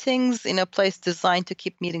holding meetings in a place designed to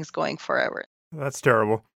keep meetings going forever. That's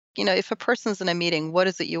terrible. If a person's in a meeting, what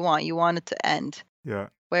is it you want? You want it to end. Yeah.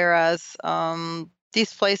 Whereas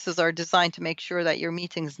these places are designed to make sure that your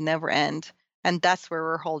meetings never end. And that's where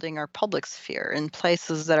we're holding our public sphere, in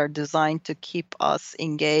places that are designed to keep us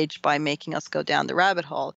engaged by making us go down the rabbit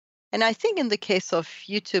hole. And I think in the case of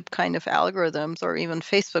YouTube kind of algorithms, or even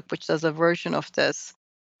Facebook, which does a version of this,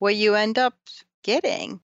 what you end up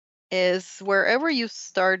getting is wherever you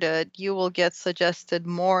started, you will get suggested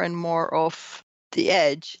more and more of the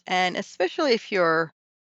edge. And especially if you're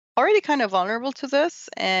already kind of vulnerable to this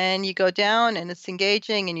and you go down and it's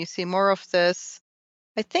engaging and you see more of this,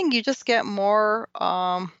 I think you just get more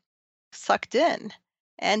sucked in.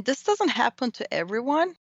 And this doesn't happen to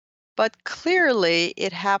everyone, but clearly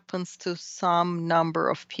it happens to some number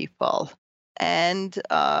of people. And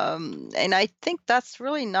I think that's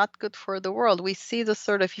really not good for the world. We see the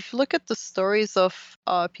sort of, if you look at the stories of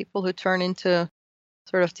people who turn into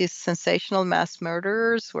sort of these sensational mass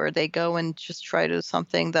murderers, where they go and just try to do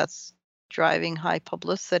something that's driving high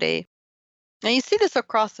publicity, And you see this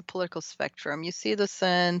across the political spectrum. You see this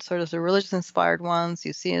in sort of the religious inspired ones.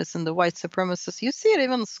 You see this in the white supremacists. You see it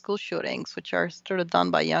even in school shootings, which are sort of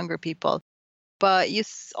done by younger people. But you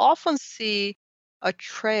often see a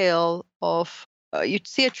trail of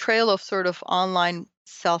sort of online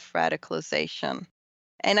self-radicalization.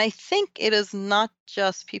 And I think it is not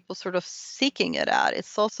just people sort of seeking it out,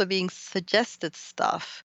 it's also being suggested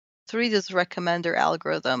stuff through these recommender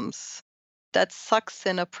algorithms that sucks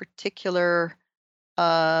in a particular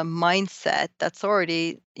mindset that's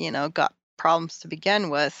already, got problems to begin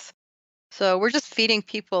with. So we're just feeding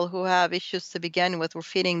people who have issues to begin with. We're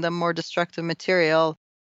feeding them more destructive material.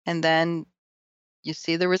 And then you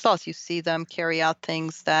see the results. You see them carry out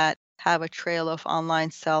things that have a trail of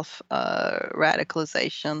online self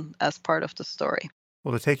radicalization as part of the story.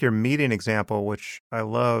 Well, to take your meeting example, which I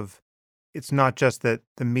love, it's not just that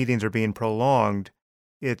the meetings are being prolonged,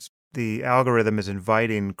 it's the algorithm is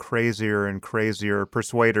inviting crazier and crazier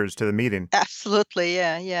persuaders to the meeting. Absolutely.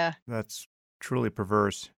 Yeah. Yeah. That's truly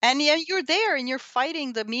perverse. And yeah, you're there and you're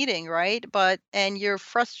fighting the meeting, right? And you're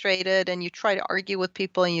frustrated and you try to argue with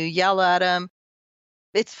people and you yell at them.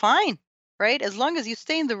 It's fine, right? As long as you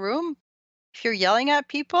stay in the room, if you're yelling at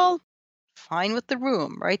people, fine with the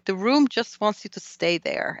room, right? The room just wants you to stay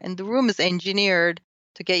there. And the room is engineered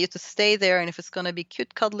to get you to stay there. And if it's going to be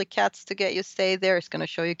cute, cuddly cats to get you to stay there, it's going to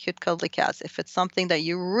show you cute, cuddly cats. If it's something that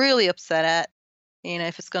you're really upset at,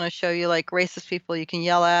 if it's going to show you like racist people you can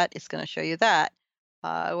yell at, it's going to show you that.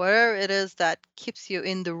 Whatever it is that keeps you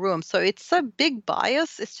in the room. So it's a big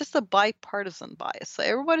bias. It's just a bipartisan bias. So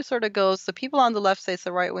everybody sort of goes, the people on the left say it's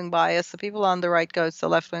a right wing bias, the people on the right go, it's a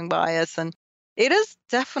left wing bias. And it is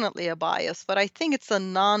definitely a bias, but I think it's a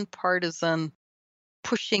nonpartisan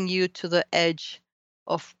pushing you to the edge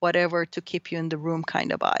of whatever to keep you in the room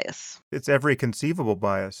kind of bias. It's every conceivable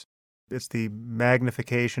bias. It's the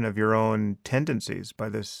magnification of your own tendencies by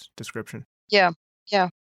this description. Yeah. Yeah.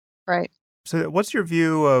 Right. So, what's your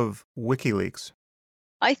view of WikiLeaks?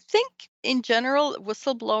 I think in general,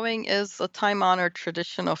 whistleblowing is a time honored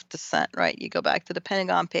tradition of dissent, right? You go back to the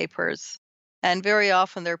Pentagon Papers, and very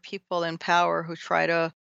often there are people in power who try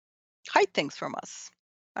to hide things from us,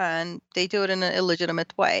 and they do it in an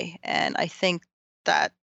illegitimate way. And I think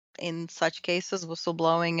that in such cases,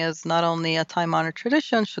 whistleblowing is not only a time honored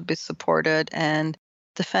tradition, should be supported and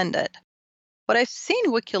defended. What I've seen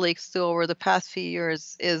WikiLeaks do over the past few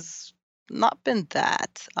years is not been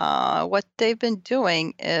that. What they've been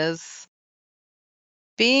doing is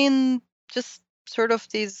being just sort of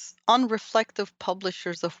these unreflective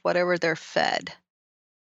publishers of whatever they're fed.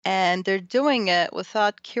 And they're doing it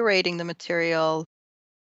without curating the material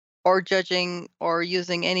or judging or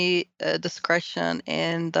using any discretion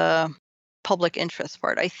in the public interest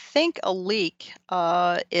part. I think a leak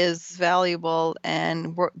is valuable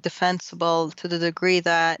and defensible to the degree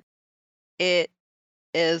that it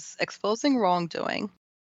is exposing wrongdoing,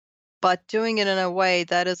 but doing it in a way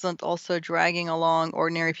that isn't also dragging along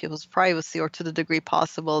ordinary people's privacy or to the degree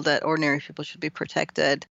possible that ordinary people should be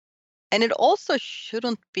protected. And it also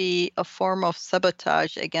shouldn't be a form of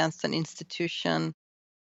sabotage against an institution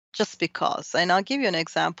just because. And I'll give you an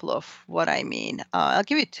example of what I mean. I'll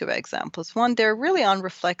give you two examples. One, they're really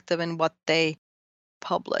unreflective in what they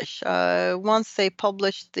publish. Once they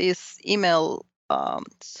published this email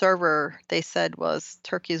server, they said was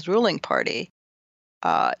Turkey's ruling party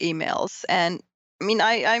emails. And I mean,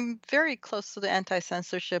 I'm very close to the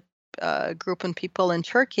anti-censorship group and people in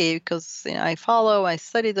Turkey because I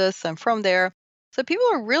study this, I'm from there. So people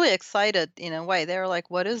are really excited in a way. They're like,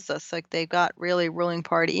 "What is this?" Like they got really ruling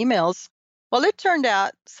party emails. Well, it turned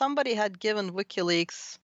out somebody had given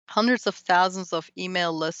WikiLeaks hundreds of thousands of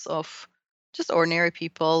email lists of just ordinary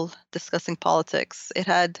people discussing politics. It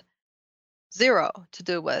had zero to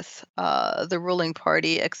do with the ruling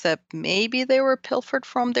party, except maybe they were pilfered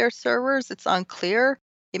from their servers. It's unclear.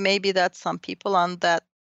 It may be that some people on that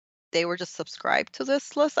they were just subscribed to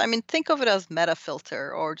this list. I mean, think of it as meta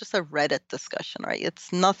filter or just a Reddit discussion, right?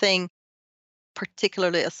 It's nothing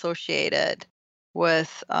particularly associated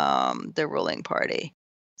with the ruling party.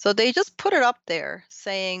 So they just put it up there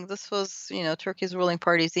saying this was, Turkey's ruling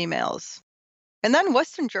party's emails. And then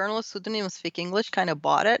Western journalists who didn't even speak English kind of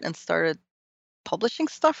bought it and started publishing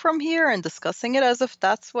stuff from here and discussing it as if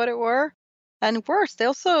that's what it were. And worse, they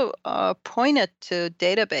also pointed to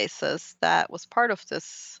databases that was part of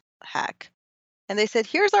this hack. And they said,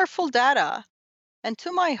 here's our full data. And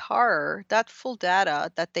to my horror, that full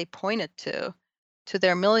data that they pointed to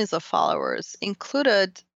their millions of followers,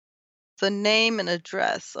 included the name and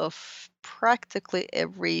address of practically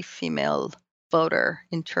every female voter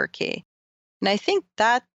in Turkey. And I think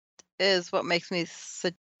that is what makes me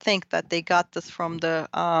think that they got this from the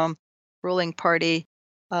ruling party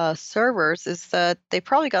servers is that they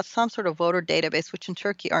probably got some sort of voter database, which in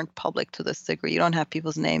Turkey aren't public to this degree. You don't have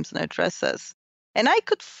people's names and addresses. And I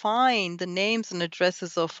could find the names and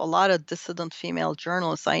addresses of a lot of dissident female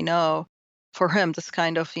journalists I know. For him, this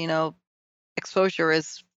kind of, exposure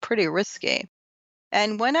is pretty risky.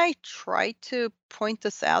 And when I try to point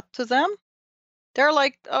this out to them, they're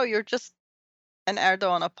like, "Oh, you're just an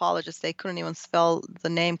Erdogan apologist." They couldn't even spell the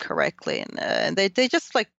name correctly, and they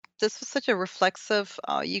just like this was such a reflexive.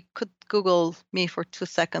 You could Google me for 2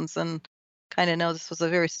 seconds and kind of know this was a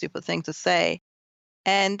very stupid thing to say.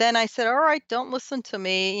 And then I said, "All right, don't listen to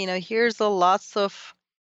me. Here's a lots of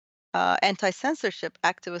anti-censorship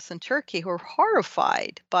activists in Turkey who are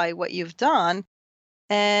horrified by what you've done."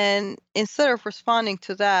 And instead of responding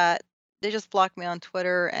to that, they just blocked me on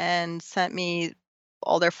Twitter and sent me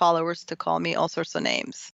all their followers to call me all sorts of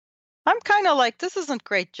names. I'm kind of like, this isn't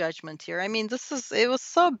great judgment here. I mean, it was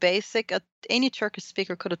so basic. Any Turkish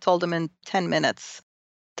speaker could have told them in 10 minutes,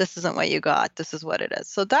 this isn't what you got. This is what it is.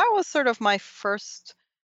 So that was sort of my first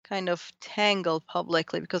kind of tangle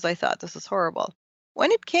publicly because I thought this is horrible.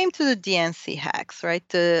 When it came to the DNC hacks, right,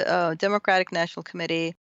 the Democratic National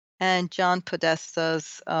Committee and John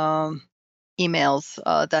Podesta's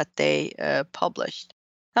emails that they published.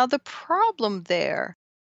 Now, the problem there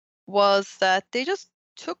was that they just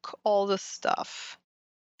took all the stuff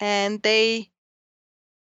and they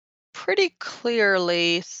pretty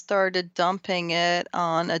clearly started dumping it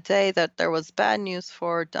on a day that there was bad news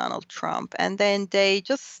for Donald Trump. And then they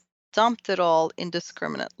just dumped it all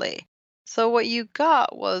indiscriminately. So what you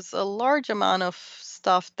got was a large amount of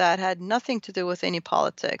stuff that had nothing to do with any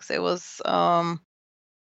politics. It was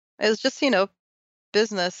just,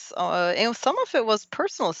 business. And some of it was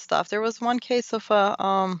personal stuff. There was one case of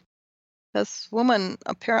this woman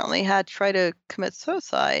apparently had tried to commit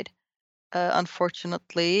suicide,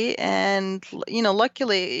 unfortunately, and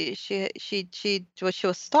luckily she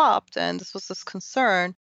was stopped, and this was this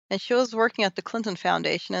concern, and she was working at the Clinton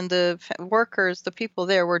Foundation, and the workers, the people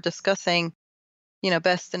there, were discussing,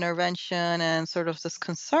 best intervention and sort of this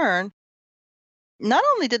concern. Not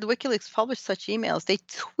only did WikiLeaks publish such emails, they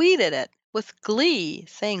tweeted it with glee,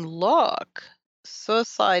 saying, "Look,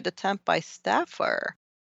 suicide attempt by staffer."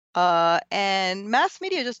 And mass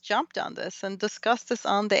media just jumped on this and discussed this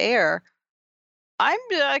on the air. I'm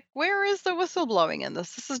like, where is the whistleblowing in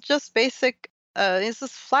this? This is just basic, this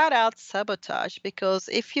is flat out sabotage because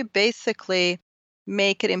if you basically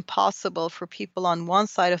make it impossible for people on one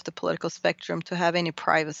side of the political spectrum to have any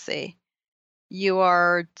privacy, you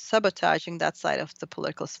are sabotaging that side of the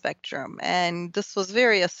political spectrum. And this was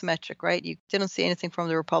very asymmetric, right? You didn't see anything from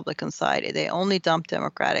the Republican side. They only dumped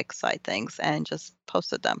Democratic side things and just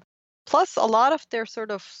posted them. Plus, a lot of their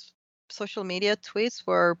sort of social media tweets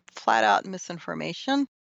were flat out misinformation.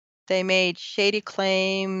 They made shady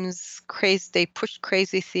claims, they pushed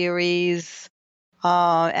crazy theories.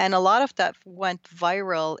 And a lot of that went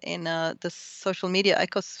viral in the social media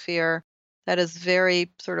ecosphere that is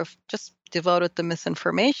very sort of just devoted to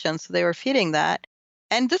misinformation. So they were feeding that.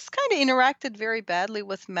 And this kind of interacted very badly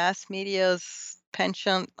with mass media's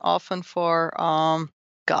penchant often for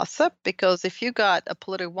gossip, because if you got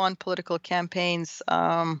one political campaign's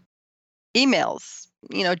emails,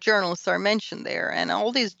 journalists are mentioned there. And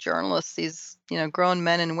all these journalists, these, grown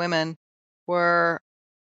men and women, were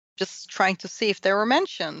just trying to see if they were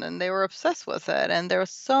mentioned, and they were obsessed with it. And there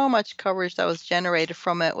was so much coverage that was generated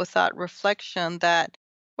from it without reflection that,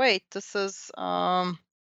 wait, this is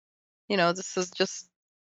just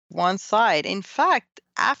one side. In fact,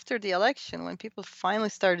 after the election, when people finally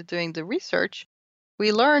started doing the research,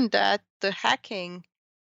 we learned that the hacking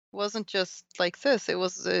wasn't just like this. It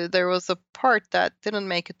was there was a part that didn't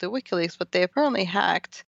make it to WikiLeaks, but they apparently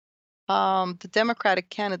hacked the Democratic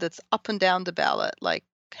candidates up and down the ballot, like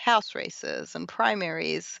House races and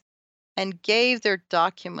primaries, and gave their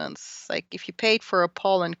documents. Like if you paid for a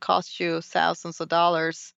poll and cost you thousands of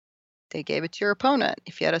dollars, they gave it to your opponent.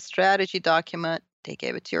 If you had a strategy document, they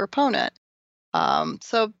gave it to your opponent.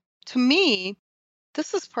 So to me,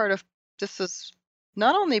 this is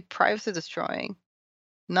not only privacy destroying,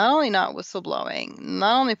 not only not whistleblowing,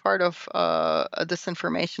 not only part of a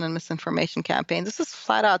disinformation and misinformation campaign, this is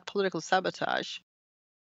flat out political sabotage.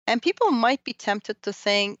 And people might be tempted to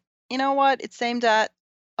saying, you know what, it's aimed at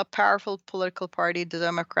a powerful political party, the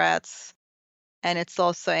Democrats, and it's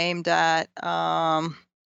also aimed at,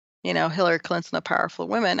 Hillary Clinton, a powerful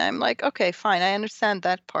woman. I'm like, okay, fine, I understand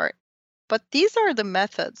that part. But these are the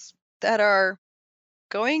methods that are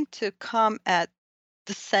going to come at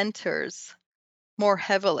the centers more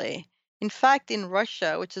heavily. In fact, in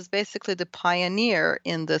Russia, which is basically the pioneer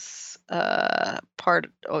in this part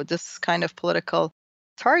or this kind of political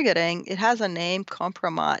targeting, it has a name,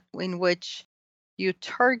 compromat, in which you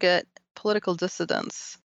target political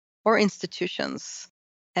dissidents or institutions,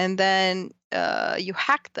 and then you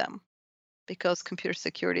hack them because computer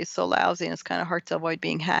security is so lousy and it's kind of hard to avoid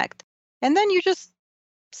being hacked. And then you just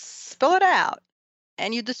spill it out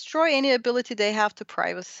and you destroy any ability they have to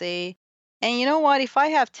privacy. And you know what? If I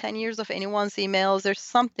have 10 years of anyone's emails, there's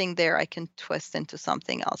something there I can twist into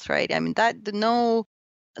something else, right? I mean,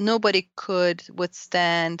 nobody could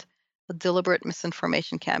withstand a deliberate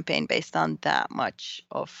misinformation campaign based on that much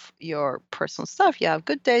of your personal stuff. You have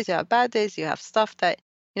good days, you have bad days, you have stuff that,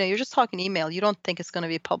 you're just talking email. You don't think it's going to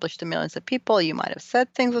be published to millions of people. You might have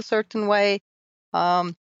said things a certain way.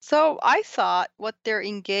 So I thought what they're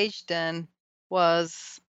engaged in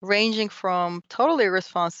was ranging from total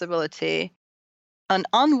irresponsibility, an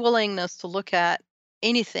unwillingness to look at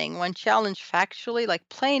anything when challenged factually, like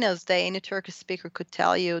plain as day, any Turkish speaker could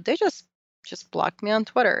tell you. They just blocked me on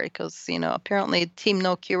Twitter because, apparently Team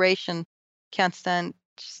No Curation can't stand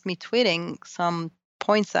just me tweeting some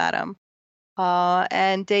points at them.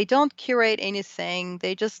 And they don't curate anything.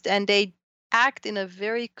 They act in a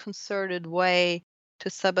very concerted way to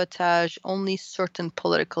sabotage only certain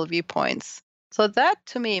political viewpoints. So that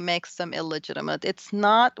to me makes them illegitimate. It's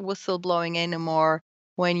not whistleblowing anymore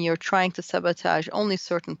when you're trying to sabotage only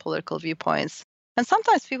certain political viewpoints. And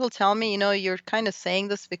sometimes people tell me, you're kind of saying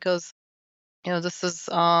this because, this is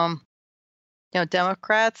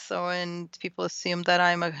Democrats, and people assume that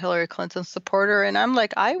I'm a Hillary Clinton supporter. And I'm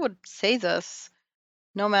like, I would say this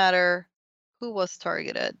no matter who was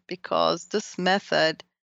targeted, because this method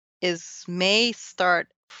may start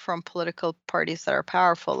from political parties that are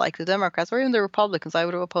powerful, like the Democrats or even the Republicans. I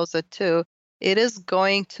would have opposed it too. It is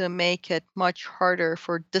going to make it much harder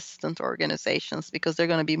for distant organizations because they're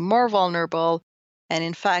going to be more vulnerable. And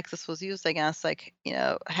in fact, this was used against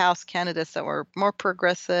House candidates that were more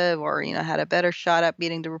progressive or, had a better shot at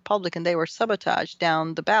beating the Republican. They were sabotaged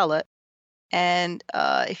down the ballot. And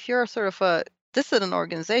if you're sort of a dissident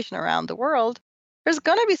organization around the world, there's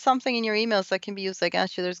going to be something in your emails that can be used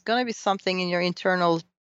against you. There's going to be something in your internal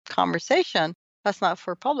conversation that's not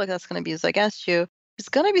for public that's going to be used against you. There's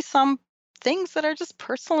going to be some things that are just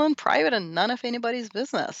personal and private and none of anybody's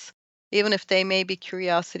business, even if they may be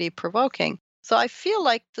curiosity provoking. So I feel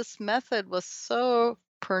like this method was so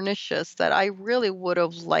pernicious that I really would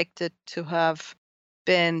have liked it to have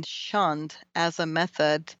been shunned as a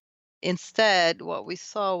method. Instead, what we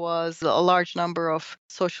saw was a large number of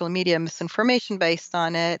social media misinformation based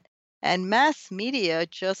on it, and mass media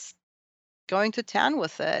just going to town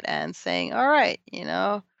with it and saying, all right,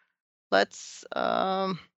 let's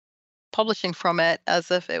publishing from it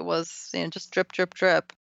as if it was just drip, drip,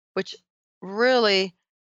 drip, which really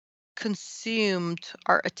consumed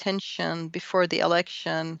our attention before the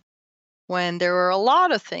election when there were a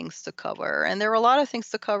lot of things to cover, and there were a lot of things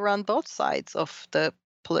to cover on both sides of the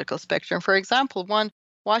political spectrum. For example,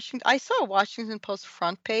 I saw a Washington Post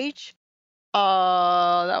front page.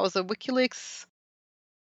 That was a WikiLeaks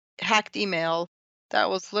hacked email. That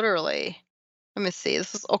was literally, let me see,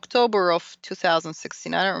 this was October of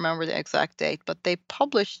 2016. I don't remember the exact date, but they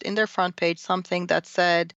published in their front page something that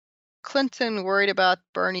said Clinton worried about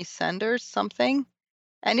Bernie Sanders, something.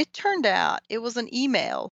 And it turned out it was an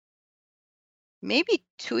email, maybe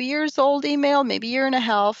 2 years old email, maybe a year and a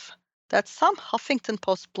half, that some Huffington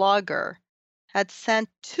Post blogger had sent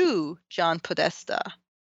to John Podesta,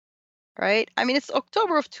 right? I mean, it's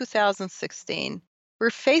October of 2016. We're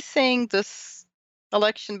facing this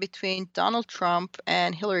election between Donald Trump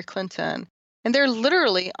and Hillary Clinton. And they're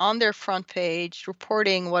literally on their front page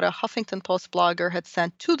reporting what a Huffington Post blogger had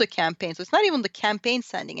sent to the campaign. So it's not even the campaign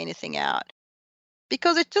sending anything out,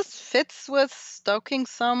 because it just fits with stoking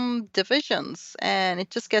some divisions and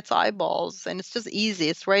it just gets eyeballs and it's just easy.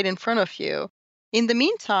 It's right in front of you. In the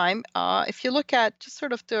meantime, if you look at just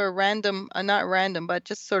sort of do a random, not random, but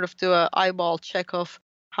just sort of do a eyeball check of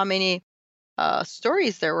how many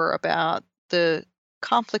stories there were about the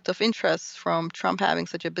conflict of interest from Trump having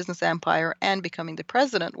such a business empire and becoming the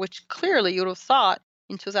president, which clearly you would have thought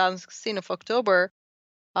in 2016 of October,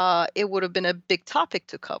 it would have been a big topic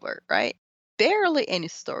to cover, right? Barely any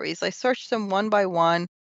stories. I searched them one by one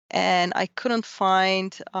and I couldn't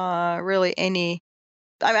find really any.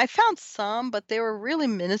 I found some, but they were really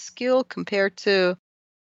minuscule compared to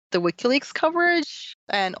the WikiLeaks coverage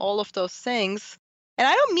and all of those things. And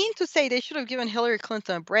I don't mean to say they should have given Hillary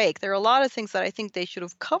Clinton a break. There are a lot of things that I think they should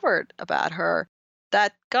have covered about her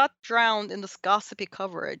that got drowned in this gossipy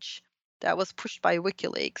coverage that was pushed by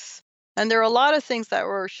WikiLeaks. And there are a lot of things that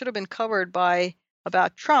should have been covered by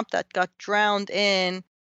about Trump that got drowned in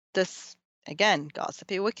this, again,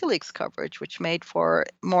 gossipy WikiLeaks coverage, which made for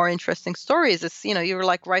more interesting stories. It's, you're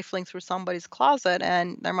like rifling through somebody's closet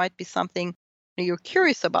and there might be something you're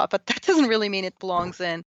curious about, but that doesn't really mean it belongs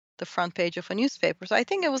in the front page of a newspaper. So I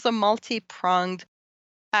think it was a multi-pronged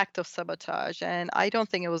act of sabotage, and I don't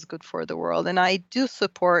think it was good for the world. And I do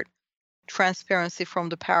support transparency from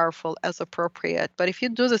the powerful as appropriate. But if you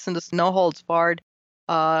do this in this no holds barred,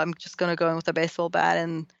 I'm just going to go in with a baseball bat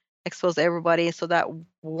and expose everybody so that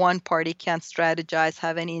one party can't strategize,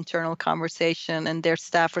 have any internal conversation, and their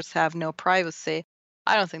staffers have no privacy,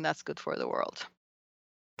 I don't think that's good for the world.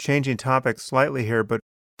 Changing topics slightly here, but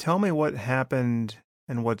tell me what happened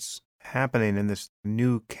and what's happening in this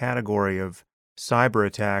new category of cyber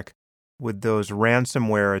attack with those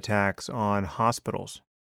ransomware attacks on hospitals.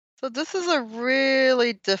 So this is a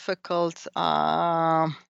really difficult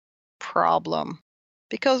problem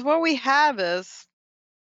because what we have is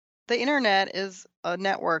the internet is a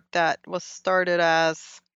network that was started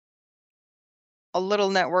as a little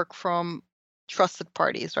network from trusted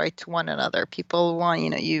parties, right, to one another. People want,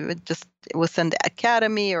 you would just within the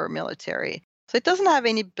academy or military. So it doesn't have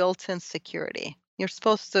any built-in security. You're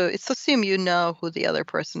supposed to, it's assume you know who the other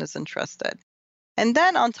person is interested. And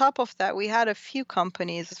then on top of that, we had a few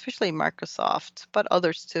companies, especially Microsoft, but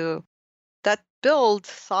others too, that build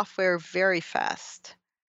software very fast.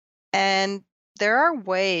 And there are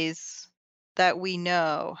ways that we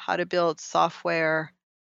know how to build software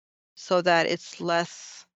so that it's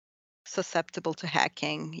less susceptible to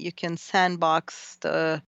hacking. You can sandbox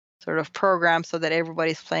the sort of program so that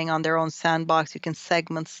everybody's playing on their own sandbox. You can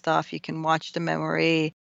segment stuff, you can watch the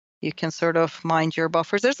memory, you can sort of mind your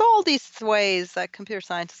buffers. There's all these ways that computer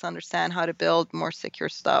scientists understand how to build more secure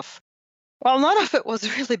stuff. Well, none of it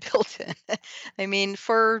was really built in. I mean,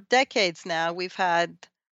 for decades now, we've had,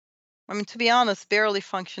 I mean, to be honest, barely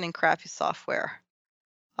functioning crappy software.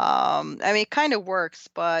 I mean, it kind of works,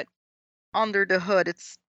 but under the hood,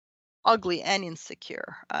 it's ugly and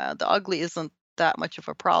insecure. The ugly isn't that much of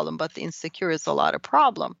a problem, but the insecure is a lot of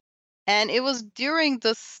problem. And it was during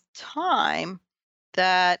this time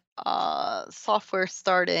that software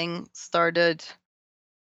started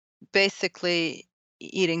basically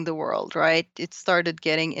eating the world, right? It started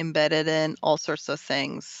getting embedded in all sorts of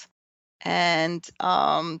things. And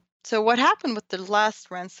so what happened with the last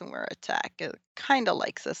ransomware attack, it kind of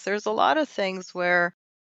like this. There's a lot of things where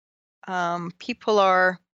people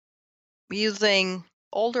are using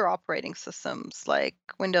older operating systems like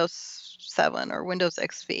Windows 7 or Windows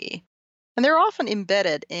XP, and they're often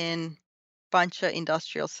embedded in bunch of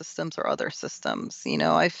industrial systems or other systems.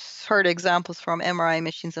 I've heard examples from MRI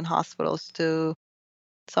machines in hospitals to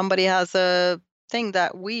somebody has a thing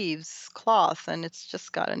that weaves cloth and it's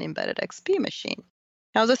just got an embedded XP machine.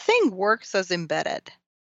 Now the thing works as embedded,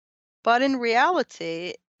 but in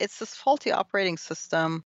reality, it's this faulty operating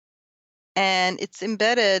system and it's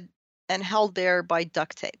embedded and held there by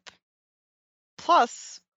duct tape.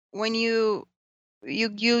 Plus, when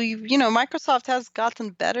Microsoft has gotten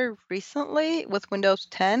better recently with Windows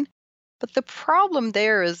 10, but the problem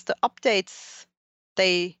there is the updates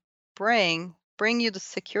they bring you the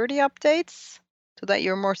security updates so that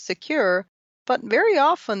you're more secure, but very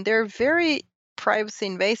often they're very privacy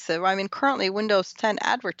invasive. I mean, currently Windows 10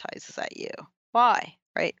 advertises at you. Why?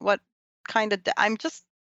 Right? What kind of I'm just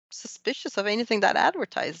suspicious of anything that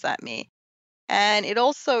advertises at me. And it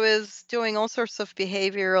also is doing all sorts of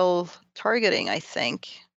behavioral targeting, I think.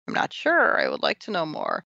 I'm not sure. I would like to know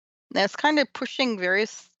more. And it's kind of pushing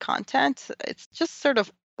various content. It's just sort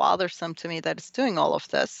of bothersome to me that it's doing all of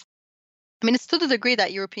this. I mean, it's to the degree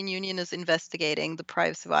that European Union is investigating the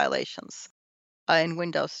privacy violations in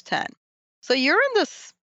Windows 10. So you're in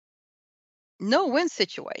this no-win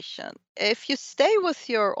situation. If you stay with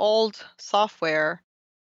your old software,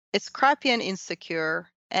 it's crappy and insecure,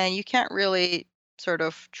 and you can't really sort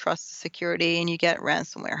of trust the security, and you get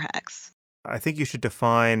ransomware hacks. I think you should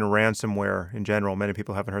define ransomware in general. Many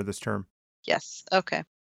people haven't heard this term. Yes. Okay.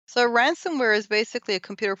 So ransomware is basically a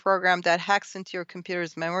computer program that hacks into your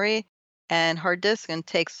computer's memory and hard disk and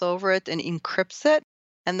takes over it and encrypts it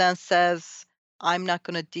and then says, I'm not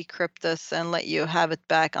going to decrypt this and let you have it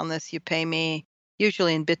back unless you pay me,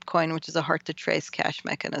 usually in Bitcoin, which is a hard to trace cash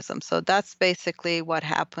mechanism. So that's basically what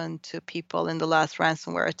happened to people in the last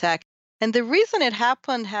ransomware attack. And the reason it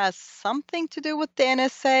happened has something to do with the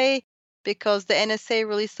NSA because the NSA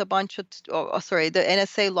released a bunch of, the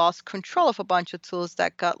NSA lost control of a bunch of tools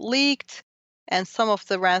that got leaked, and some of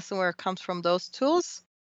the ransomware comes from those tools.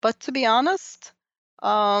 But to be honest, a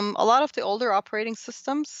lot of the older operating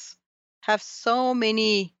systems have so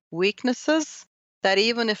many weaknesses that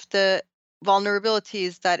even if the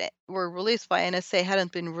vulnerabilities that were released by NSA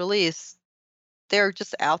hadn't been released, they're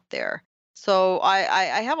just out there. So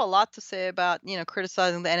I have a lot to say about,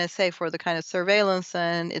 criticizing the NSA for the kind of surveillance,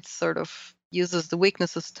 and it sort of uses the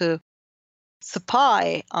weaknesses to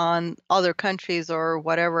spy on other countries or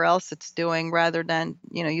whatever else it's doing rather than,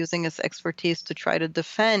 using its expertise to try to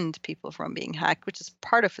defend people from being hacked, which is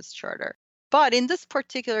part of its charter. But in this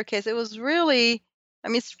particular case, it was really, I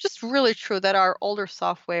mean, it's just really true that our older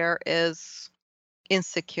software is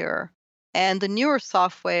insecure. And the newer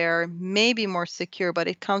software may be more secure, but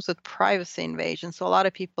it comes with privacy invasion. So a lot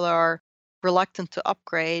of people are reluctant to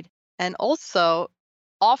upgrade. And also,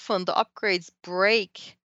 often the upgrades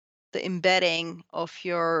break the embedding of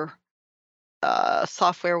your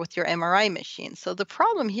software with your MRI machine. So the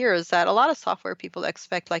problem here is that a lot of software people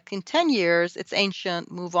expect, like, in 10 years, it's ancient,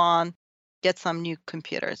 move on, get some new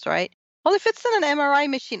computers, right? Well, if it's in an MRI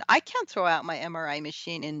machine, I can't throw out my MRI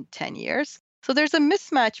machine in 10 years. So there's a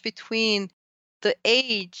mismatch between the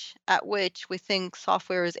age at which we think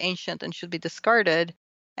software is ancient and should be discarded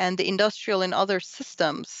and the industrial and other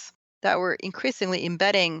systems that we're increasingly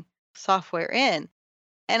embedding software in.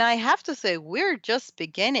 And I have to say, we're just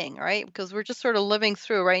beginning, right? Because we're just sort of living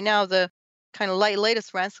through right now the kind of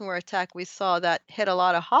latest ransomware attack we saw that hit a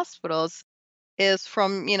lot of hospitals is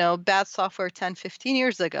from, bad software 10, 15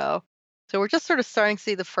 years ago. So we're just sort of starting to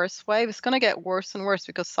see the first wave. It's going to get worse and worse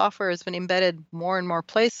because software has been embedded more and more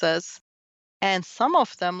places. And some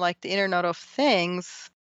of them, like the Internet of Things,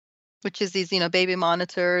 which is these, baby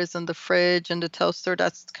monitors and the fridge and the toaster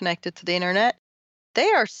that's connected to the internet, they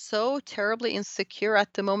are so terribly insecure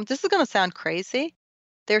at the moment. This is going to sound crazy.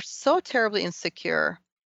 They're so terribly insecure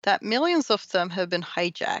that millions of them have been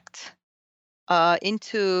hijacked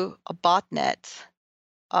into a botnet.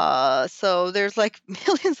 So there's like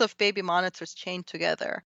millions of baby monitors chained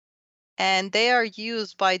together, and they are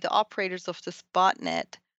used by the operators of this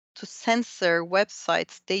botnet to censor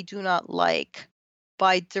websites they do not like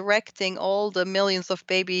by directing all the millions of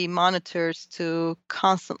baby monitors to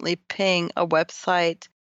constantly ping a website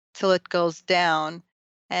till it goes down.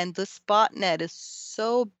 And this botnet is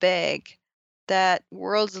so big that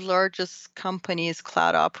world's largest companies,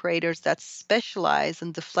 cloud operators that specialize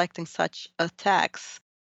in deflecting such attacks,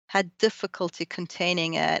 had difficulty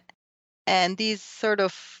containing it. And these sort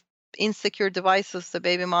of insecure devices, the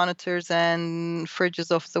baby monitors and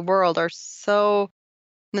fridges of the world, are so,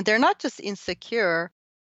 they're not just insecure,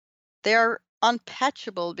 they're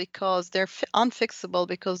unpatchable because they're unfixable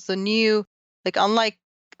because the new, like, unlike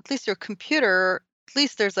at least your computer, at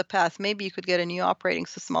least there's a path. Maybe you could get a new operating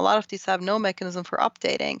system. A lot of these have no mechanism for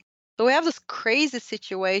updating. So we have this crazy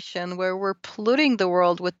situation where we're polluting the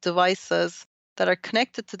world with devices that are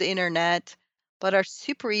connected to the internet, but are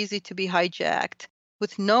super easy to be hijacked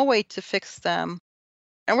with no way to fix them.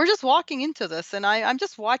 And we're just walking into this. And I'm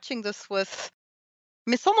just watching this with, I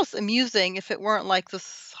mean, it's almost amusing if it weren't like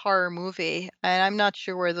this horror movie. And I'm not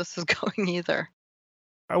sure where this is going either.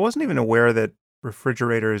 I wasn't even aware that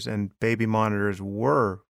refrigerators and baby monitors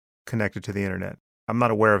were connected to the internet. I'm not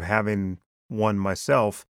aware of having one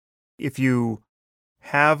myself. If you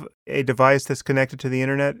have a device that's connected to the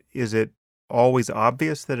internet, is it always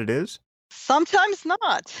obvious that it is? Sometimes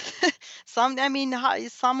not. I mean,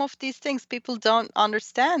 some of these things people don't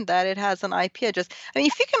understand that it has an IP address. I mean,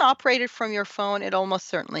 if you can operate it from your phone, it almost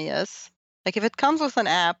certainly is. Like if it comes with an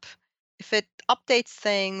app, if it updates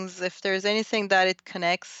things, if there's anything that it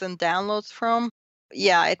connects and downloads from,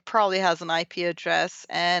 yeah, it probably has an IP address.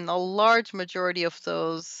 And a large majority of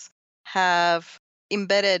those have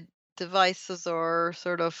embedded devices or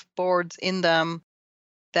sort of boards in them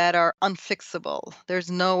that are unfixable. There's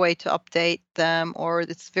no way to update them, or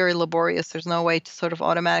it's very laborious. There's no way to sort of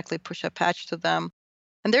automatically push a patch to them.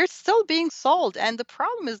 And they're still being sold. And the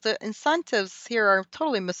problem is the incentives here are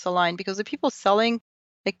totally misaligned because the people selling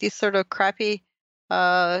like these sort of crappy,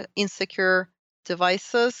 insecure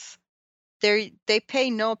devices, they pay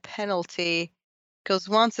no penalty because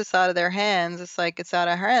once it's out of their hands, it's like it's out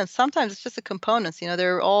of our hands. Sometimes it's just the components.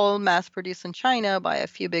 They're all mass produced in China by a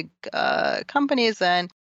few big companies, and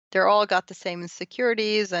they're all got the same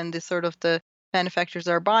insecurities, and the manufacturers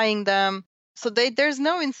are buying them. So there's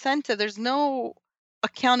no incentive, there's no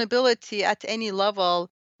accountability at any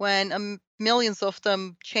level when millions of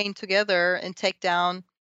them chain together and take down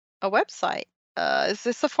a website. It's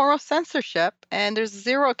just a form of censorship, and there's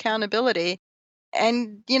zero accountability.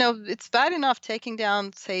 And, it's bad enough taking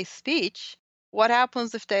down, say, speech. What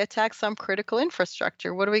happens if they attack some critical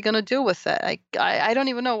infrastructure? What are we going to do with it? I don't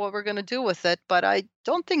even know what we're going to do with it, but I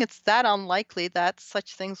don't think it's that unlikely that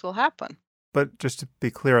such things will happen. But just to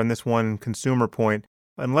be clear on this one consumer point,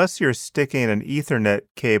 unless you're sticking an Ethernet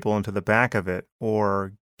cable into the back of it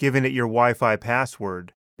or giving it your Wi-Fi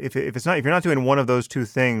password, if you're not doing one of those two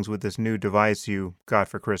things with this new device you got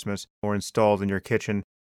for Christmas or installed in your kitchen,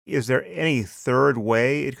 is there any third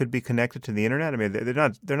way it could be connected to the internet? I mean,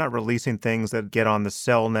 they're not releasing things that get on the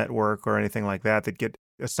cell network or anything like that get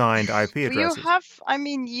assigned IP You addresses. have, I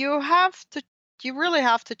mean, you really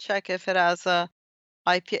have to check if it has a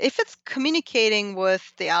IP, if it's communicating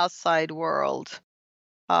with the outside world.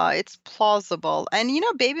 It's plausible. And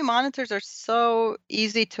baby monitors are so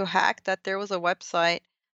easy to hack that there was a website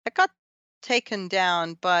that got taken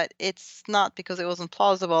down, but it's not because it wasn't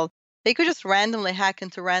plausible. They could just randomly hack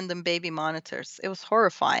into random baby monitors. It was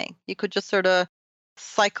horrifying. You could just sort of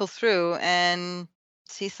cycle through and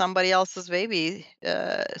see somebody else's baby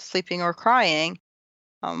sleeping or crying.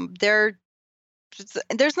 There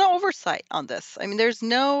there's no oversight on this. I mean, there's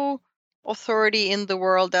no authority in the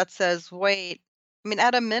world that says, wait, I mean,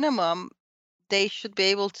 at a minimum, they should be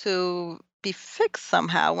able to be fixed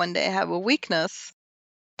somehow when they have a weakness.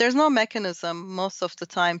 There's no mechanism most of the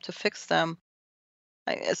time to fix them.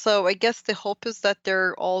 So I guess the hope is that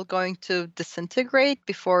they're all going to disintegrate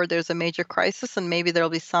before there's a major crisis, and maybe there'll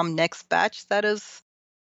be some next batch that is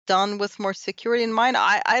done with more security in mind.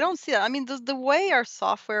 I don't see that. I mean, the way our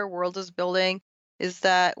software world is building is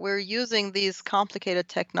that we're using these complicated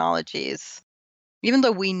technologies, even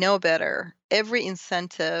though we know better. Every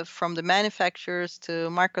incentive from the manufacturers to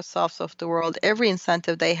Microsofts of the world, every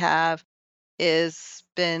incentive they have has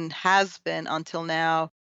been until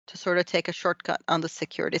now to sort of take a shortcut on the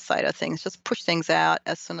security side of things, just push things out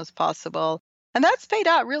as soon as possible. And that's paid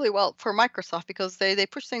out really well for Microsoft because they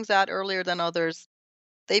push things out earlier than others.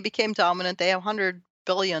 They became dominant. They have $100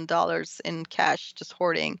 billion in cash just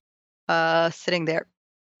hoarding, sitting there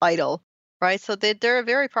idle, right? So they're a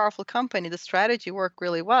very powerful company. The strategy worked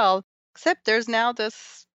really well, except there's now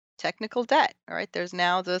this technical debt, right? There's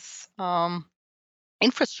now this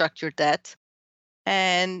infrastructure debt,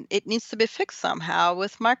 and it needs to be fixed somehow.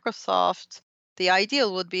 With Microsoft, the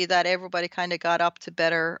ideal would be that everybody kind of got up to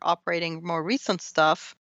better operating more recent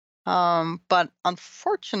stuff. But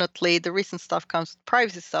unfortunately, the recent stuff comes with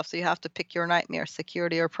privacy stuff, so you have to pick your nightmare,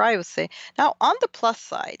 security or privacy. Now, on the plus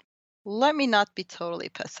side, let me not be totally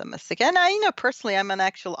pessimistic. And personally, I'm an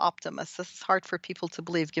actual optimist. This is hard for people to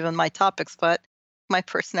believe given my topics, but my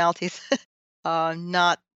personality's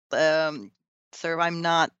not I'm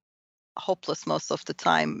not hopeless most of the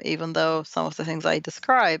time, even though some of the things I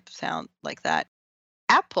describe sound like that.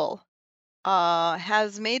 Apple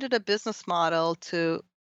has made it a business model to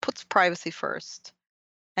put privacy first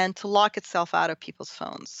and to lock itself out of people's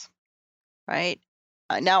phones, right?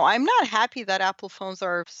 Now, I'm not happy that Apple phones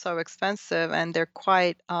are so expensive and they're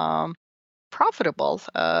quite profitable.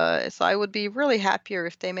 So I would be really happier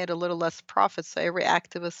if they made a little less profit so every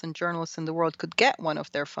activist and journalist in the world could get one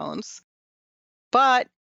of their phones. But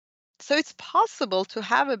so it's possible to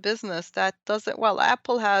have a business that does it well.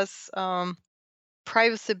 Apple has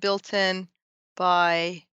privacy built in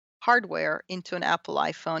by hardware into an Apple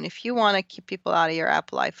iPhone. If you want to keep people out of your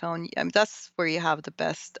Apple iPhone, I mean, that's where you have the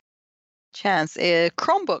best chance.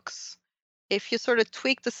 Chromebooks, if you sort of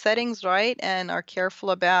tweak the settings right and are careful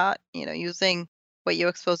about, using what you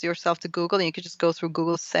expose yourself to Google, and you could just go through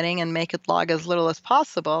Google's setting and make it log as little as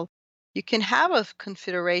possible, you can have a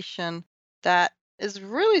configuration that is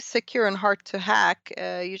really secure and hard to hack.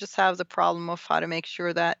 You just have the problem of how to make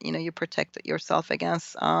sure that you protect yourself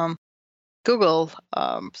against Google,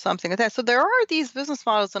 something like that. So there are these business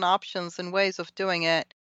models and options and ways of doing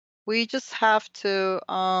it. We just have to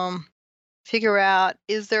figure out,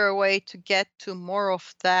 is there a way to get to more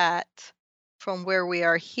of that from where we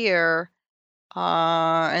are here,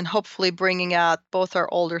 and hopefully bringing out both our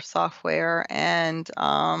older software and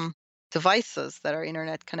devices that are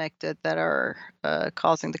internet connected that are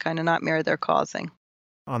causing the kind of nightmare they're causing.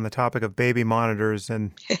 On the topic of baby monitors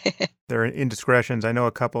and their indiscretions, I know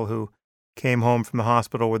a couple who came home from the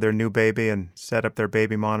hospital with their new baby and set up their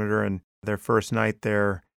baby monitor, and their first night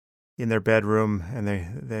there in their bedroom, and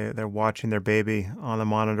they're watching their baby on the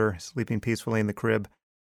monitor, sleeping peacefully in the crib.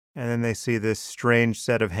 And then they see this strange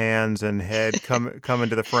set of hands and head come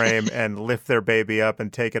into the frame and lift their baby up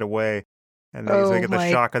and take it away. And so they Oh get the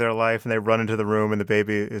my. shock of their life, and they run into the room, and the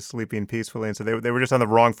baby is sleeping peacefully. And so they were just on the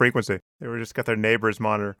wrong frequency. They were just got their neighbor's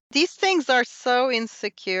monitor. These things are so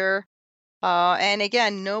insecure. And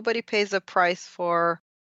again, nobody pays a price for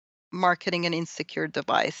marketing an insecure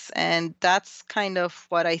device. And that's kind of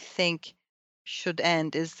what I think should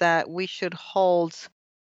end, is that we should hold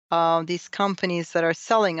these companies that are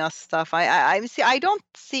selling us stuff. I don't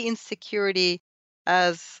see insecurity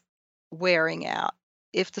as wearing out.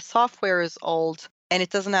 If the software is old, and it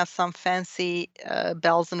doesn't have some fancy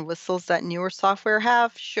bells and whistles that newer software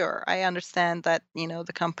have, sure, I understand that,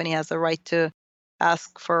 the company has a right to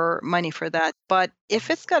ask for money for that. But if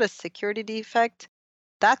it's got a security defect,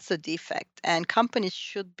 that's a defect, and companies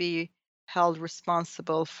should be held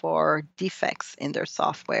responsible for defects in their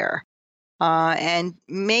software. And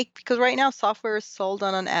make because right now software is sold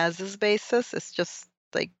on an as-is basis. It's just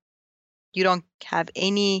like you don't have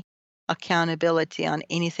any accountability on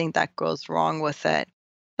anything that goes wrong with it.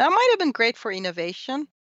 That might have been great for innovation,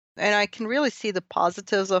 and I can really see the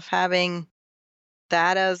positives of having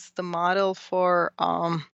that as the model for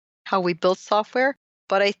how we build software.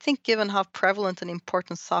 But I think given how prevalent and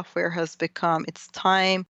important software has become, it's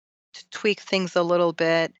time to tweak things a little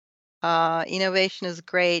bit. Innovation is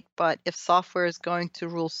great, but if software is going to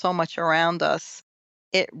rule so much around us,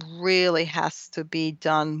 it really has to be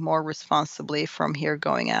done more responsibly from here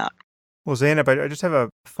going out. Well, Zainab, I just have a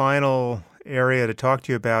final area to talk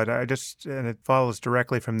to you about. And it follows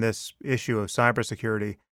directly from this issue of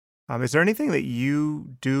cybersecurity. Is there anything that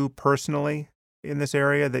you do personally in this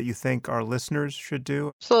area that you think our listeners should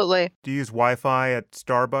do? Absolutely. Do you use Wi-Fi at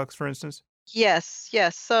Starbucks, for instance? Yes,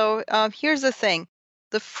 yes. So here's the thing.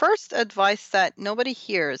 The first advice that nobody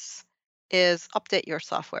hears is update your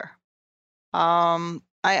software.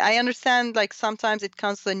 I understand like sometimes it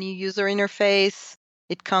comes with a new user interface,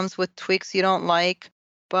 it comes with tweaks you don't like,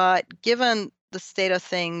 but given the state of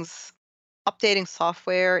things, updating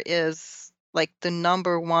software is like the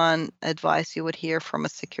number one advice you would hear from a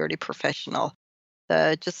security professional.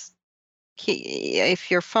 Just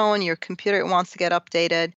if your phone, your computer wants to get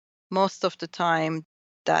updated, most of the time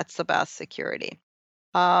that's about security.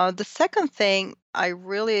 The second thing I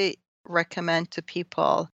really recommend to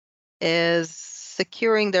people is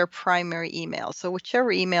securing their primary email. So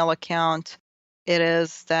whichever email account it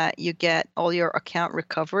is that you get all your account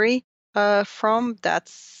recovery from,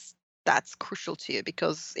 that's crucial to you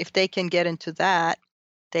because if they can get into that,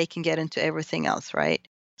 they can get into everything else, right?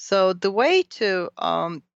 So the way to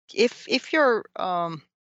if your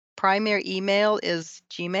primary email is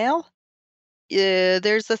Gmail,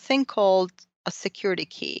 there's a thing called a security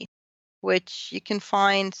key, which you can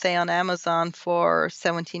find, say, on Amazon for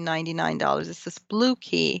 $17.99. It's this blue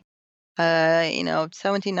key,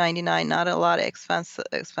 17.99, not a lot of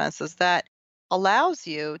expenses that allows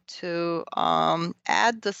you to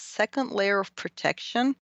add the second layer of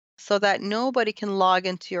protection so that nobody can log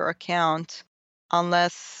into your account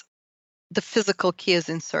unless the physical key is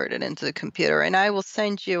inserted into the computer. And I will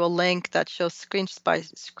send you a link that shows screenshot by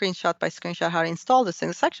screenshot how to install this thing.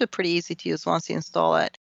 It's actually pretty easy to use once you install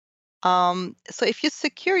it. So if you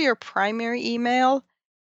secure your primary email,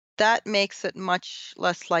 that makes it much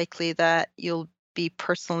less likely that you'll be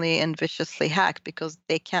personally and viciously hacked because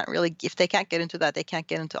they can't really, if they can't get into that, they can't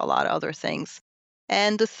get into a lot of other things.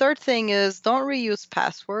 And the third thing is don't reuse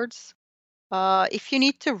passwords. If you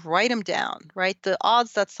need to write them down, right? The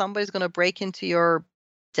odds that somebody's going to break into your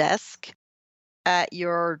desk at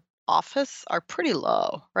your office are pretty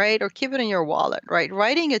low, right? Or keep it in your wallet, right?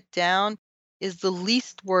 Writing it down is the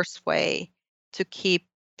least worst way to keep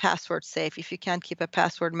passwords safe. If you can't keep a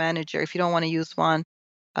password manager, if you don't want to use one,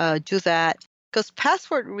 do that. Because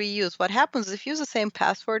password reuse, what happens is if you use the same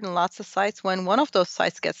password in lots of sites, when one of those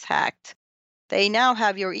sites gets hacked, they now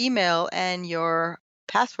have your email and your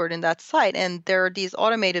password in that site. And there are these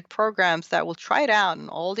automated programs that will try it out on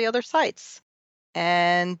all the other sites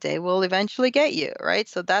and they will eventually get you, right?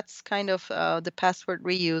 So that's kind of the password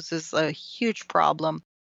reuse is a huge problem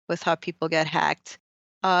with how people get hacked.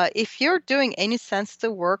 If you're doing any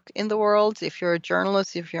sensitive work in the world, if you're a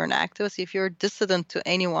journalist, if you're an activist, if you're a dissident to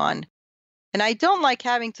anyone, and I don't like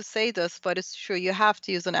having to say this, but it's true, you have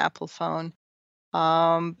to use an Apple phone.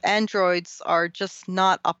 Androids are just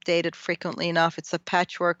not updated frequently enough. It's a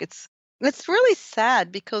patchwork. It's really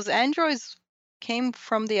sad because Androids came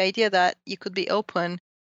from the idea that you could be open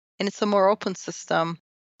and it's a more open system.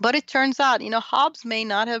 But it turns out, Hobbes may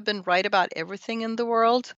not have been right about everything in the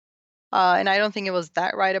world. And I don't think it was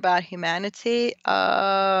that right about humanity.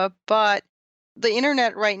 But the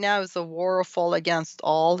internet right now is a war of all against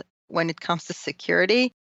all when it comes to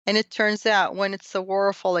security. And it turns out when it's a war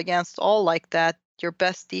of all against all like that, your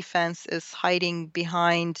best defense is hiding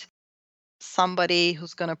behind somebody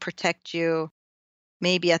who's going to protect you,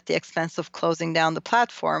 maybe at the expense of closing down the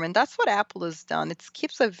platform. And that's what Apple has done. It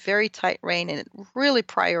keeps a very tight rein and it really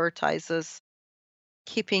prioritizes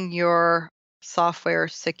keeping your software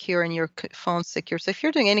secure and your phone secure. So if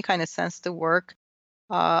you're doing any kind of sensitive work,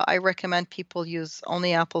 I recommend people use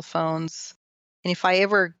only Apple phones. And if I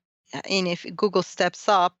ever, and if Google steps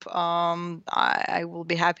up, I will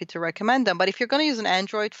be happy to recommend them. But if you're going to use an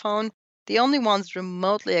Android phone, The only ones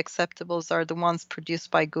remotely acceptable are the ones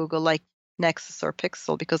produced by Google, like Nexus or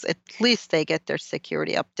Pixel, because at least they get their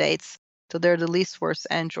security updates. So they're the least worst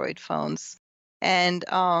Android phones. And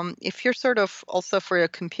if you're sort of also for your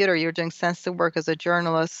computer, you're doing sensitive work as a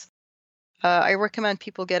journalist, I recommend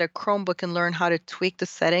people get a Chromebook and learn how to tweak the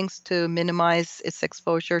settings to minimize its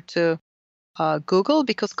exposure to Google,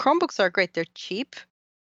 because Chromebooks are great. They're cheap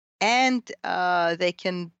and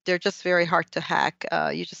they're just very hard to hack.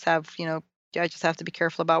 You just have, I just have to be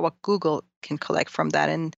careful about what Google can collect from that.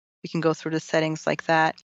 And we can go through the settings like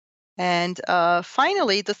that. And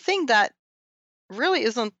finally, the thing that really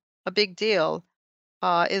isn't a big deal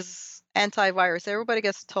is antivirus. Everybody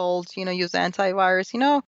gets told, use antivirus.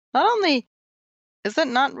 Not only is it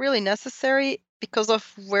not really necessary because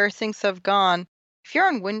of where things have gone, if you're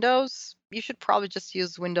on Windows, you should probably just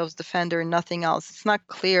use Windows Defender and nothing else. It's not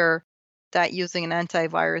clear that using an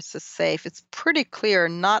antivirus is safe. It's pretty clear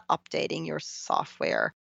not updating your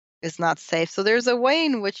software is not safe. So there's a way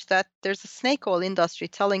in which that there's a snake oil industry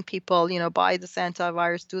telling people, buy this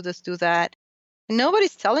antivirus, do this, do that. And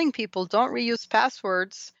nobody's telling people don't reuse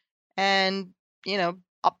passwords and,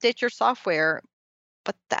 update your software.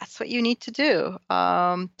 But that's what you need to do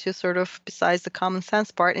to sort of, besides the common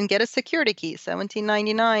sense part, and get a security key,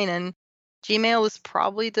 $17.99. And Gmail is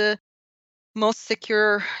probably the most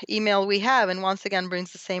secure email we have. And once again,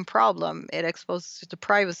 brings the same problem. It exposes you to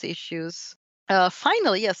privacy issues.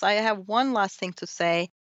 Finally, yes, I have one last thing to say.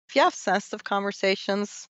 If you have sensitive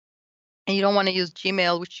conversations and you don't want to use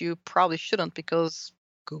Gmail, which you probably shouldn't because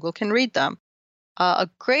Google can read them, a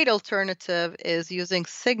great alternative is using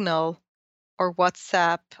Signal or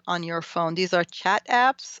WhatsApp on your phone. These are chat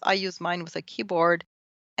apps. I use mine with a keyboard.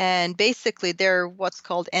 And basically, they're what's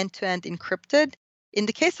called end-to-end encrypted. In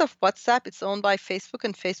the case of WhatsApp, it's owned by Facebook,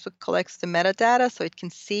 and Facebook collects the metadata so it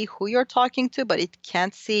can see who you're talking to, but it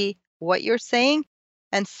can't see what you're saying.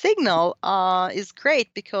 And Signal is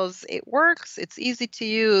great because it works, it's easy to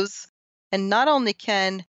use, and not only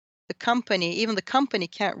can even the company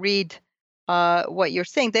can't read what you're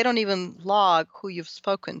saying. They don't even log who you've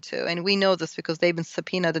spoken to. And we know this because they've been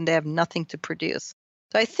subpoenaed and they have nothing to produce.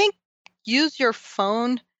 So I think use your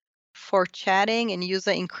phone for chatting and use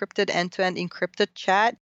an encrypted end-to-end encrypted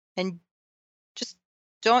chat, and just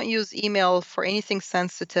don't use email for anything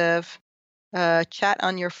sensitive. Chat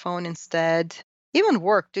on your phone instead. Even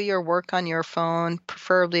do your work on your phone,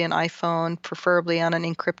 preferably an iPhone, preferably on an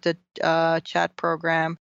encrypted chat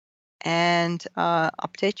program. And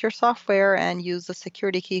update your software and use the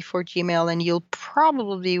security key for Gmail, and you'll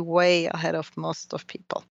probably be way ahead of most of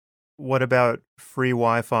people. What about free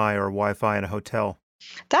Wi-Fi or Wi-Fi in a hotel?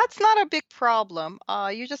 That's not a big problem.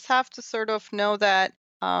 You just have to sort of know that.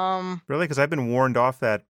 Really? Because I've been warned off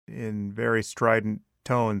that in very strident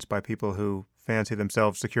tones by people who fancy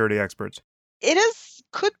themselves security experts. It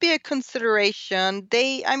could be a consideration.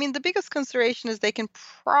 The biggest consideration is they can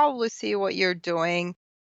probably see what you're doing.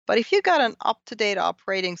 But if you got an up-to-date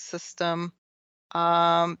operating system,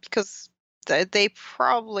 because they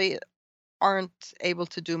probably aren't able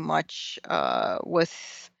to do much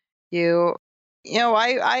with you.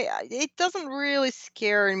 It doesn't really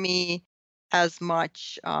scare me as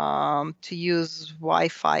much to use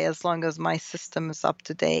Wi-Fi as long as my system is up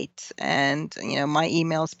to date and my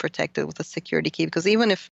email is protected with a security key. Because even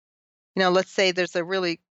if let's say there's a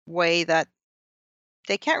really way that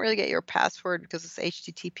they can't really get your password because it's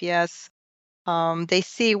HTTPS. They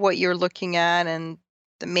see what you're looking at, and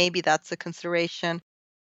maybe that's a consideration.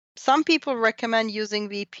 Some people recommend using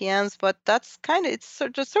VPNs, but it's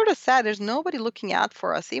sort of sad. There's nobody looking out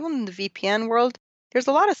for us. Even in the VPN world, there's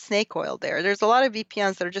a lot of snake oil there. There's a lot of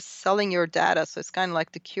VPNs that are just selling your data. So it's kind of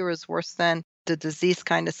like the cure is worse than the disease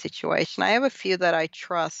kind of situation. I have a few that I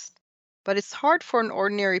trust, but it's hard for an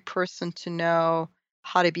ordinary person to know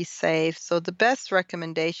how to be safe. So the best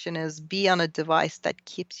recommendation is be on a device that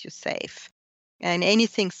keeps you safe. And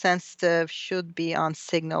anything sensitive should be on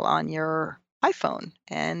Signal on your iPhone,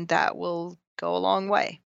 and that will go a long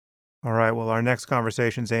way. All right. Well, our next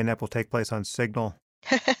conversation, Zeynep, will take place on Signal.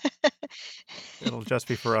 It'll just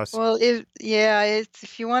be for us. Well,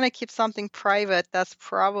 if you want to keep something private, that's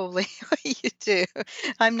probably what you do.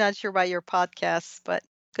 I'm not sure about your podcasts, but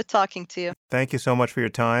good talking to you. Thank you so much for your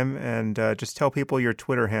time, and just tell people your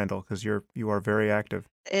Twitter handle because you are very active.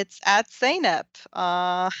 It's at Zeynep.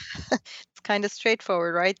 It's kind of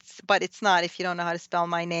straightforward, right? But it's not if you don't know how to spell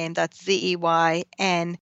my name. That's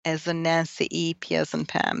Zeyn as in Nancy, P as in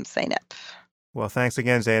Pam, Zeynep. Well, thanks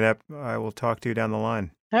again, Zeynep. I will talk to you down the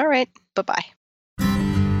line. All right. Bye-bye.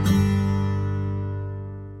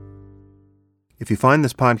 If you find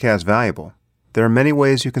this podcast valuable, there are many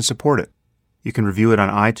ways you can support it. You can review it on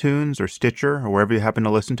iTunes or Stitcher or wherever you happen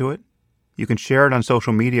to listen to it. You can share it on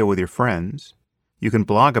social media with your friends. You can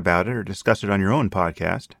blog about it or discuss it on your own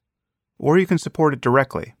podcast. Or you can support it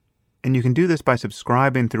directly. And you can do this by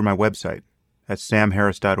subscribing through my website at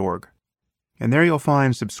samharris.org. And there you'll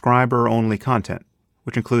find subscriber-only content,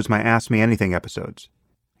 which includes my Ask Me Anything episodes.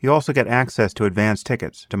 You also get access to advance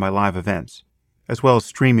tickets to my live events, as well as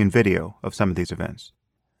streaming video of some of these events.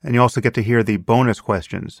 And you also get to hear the bonus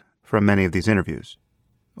questions from many of these interviews.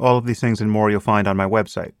 All of these things and more you'll find on my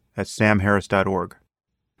website at samharris.org.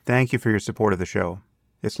 Thank you for your support of the show.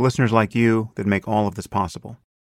 It's listeners like you that make all of this possible.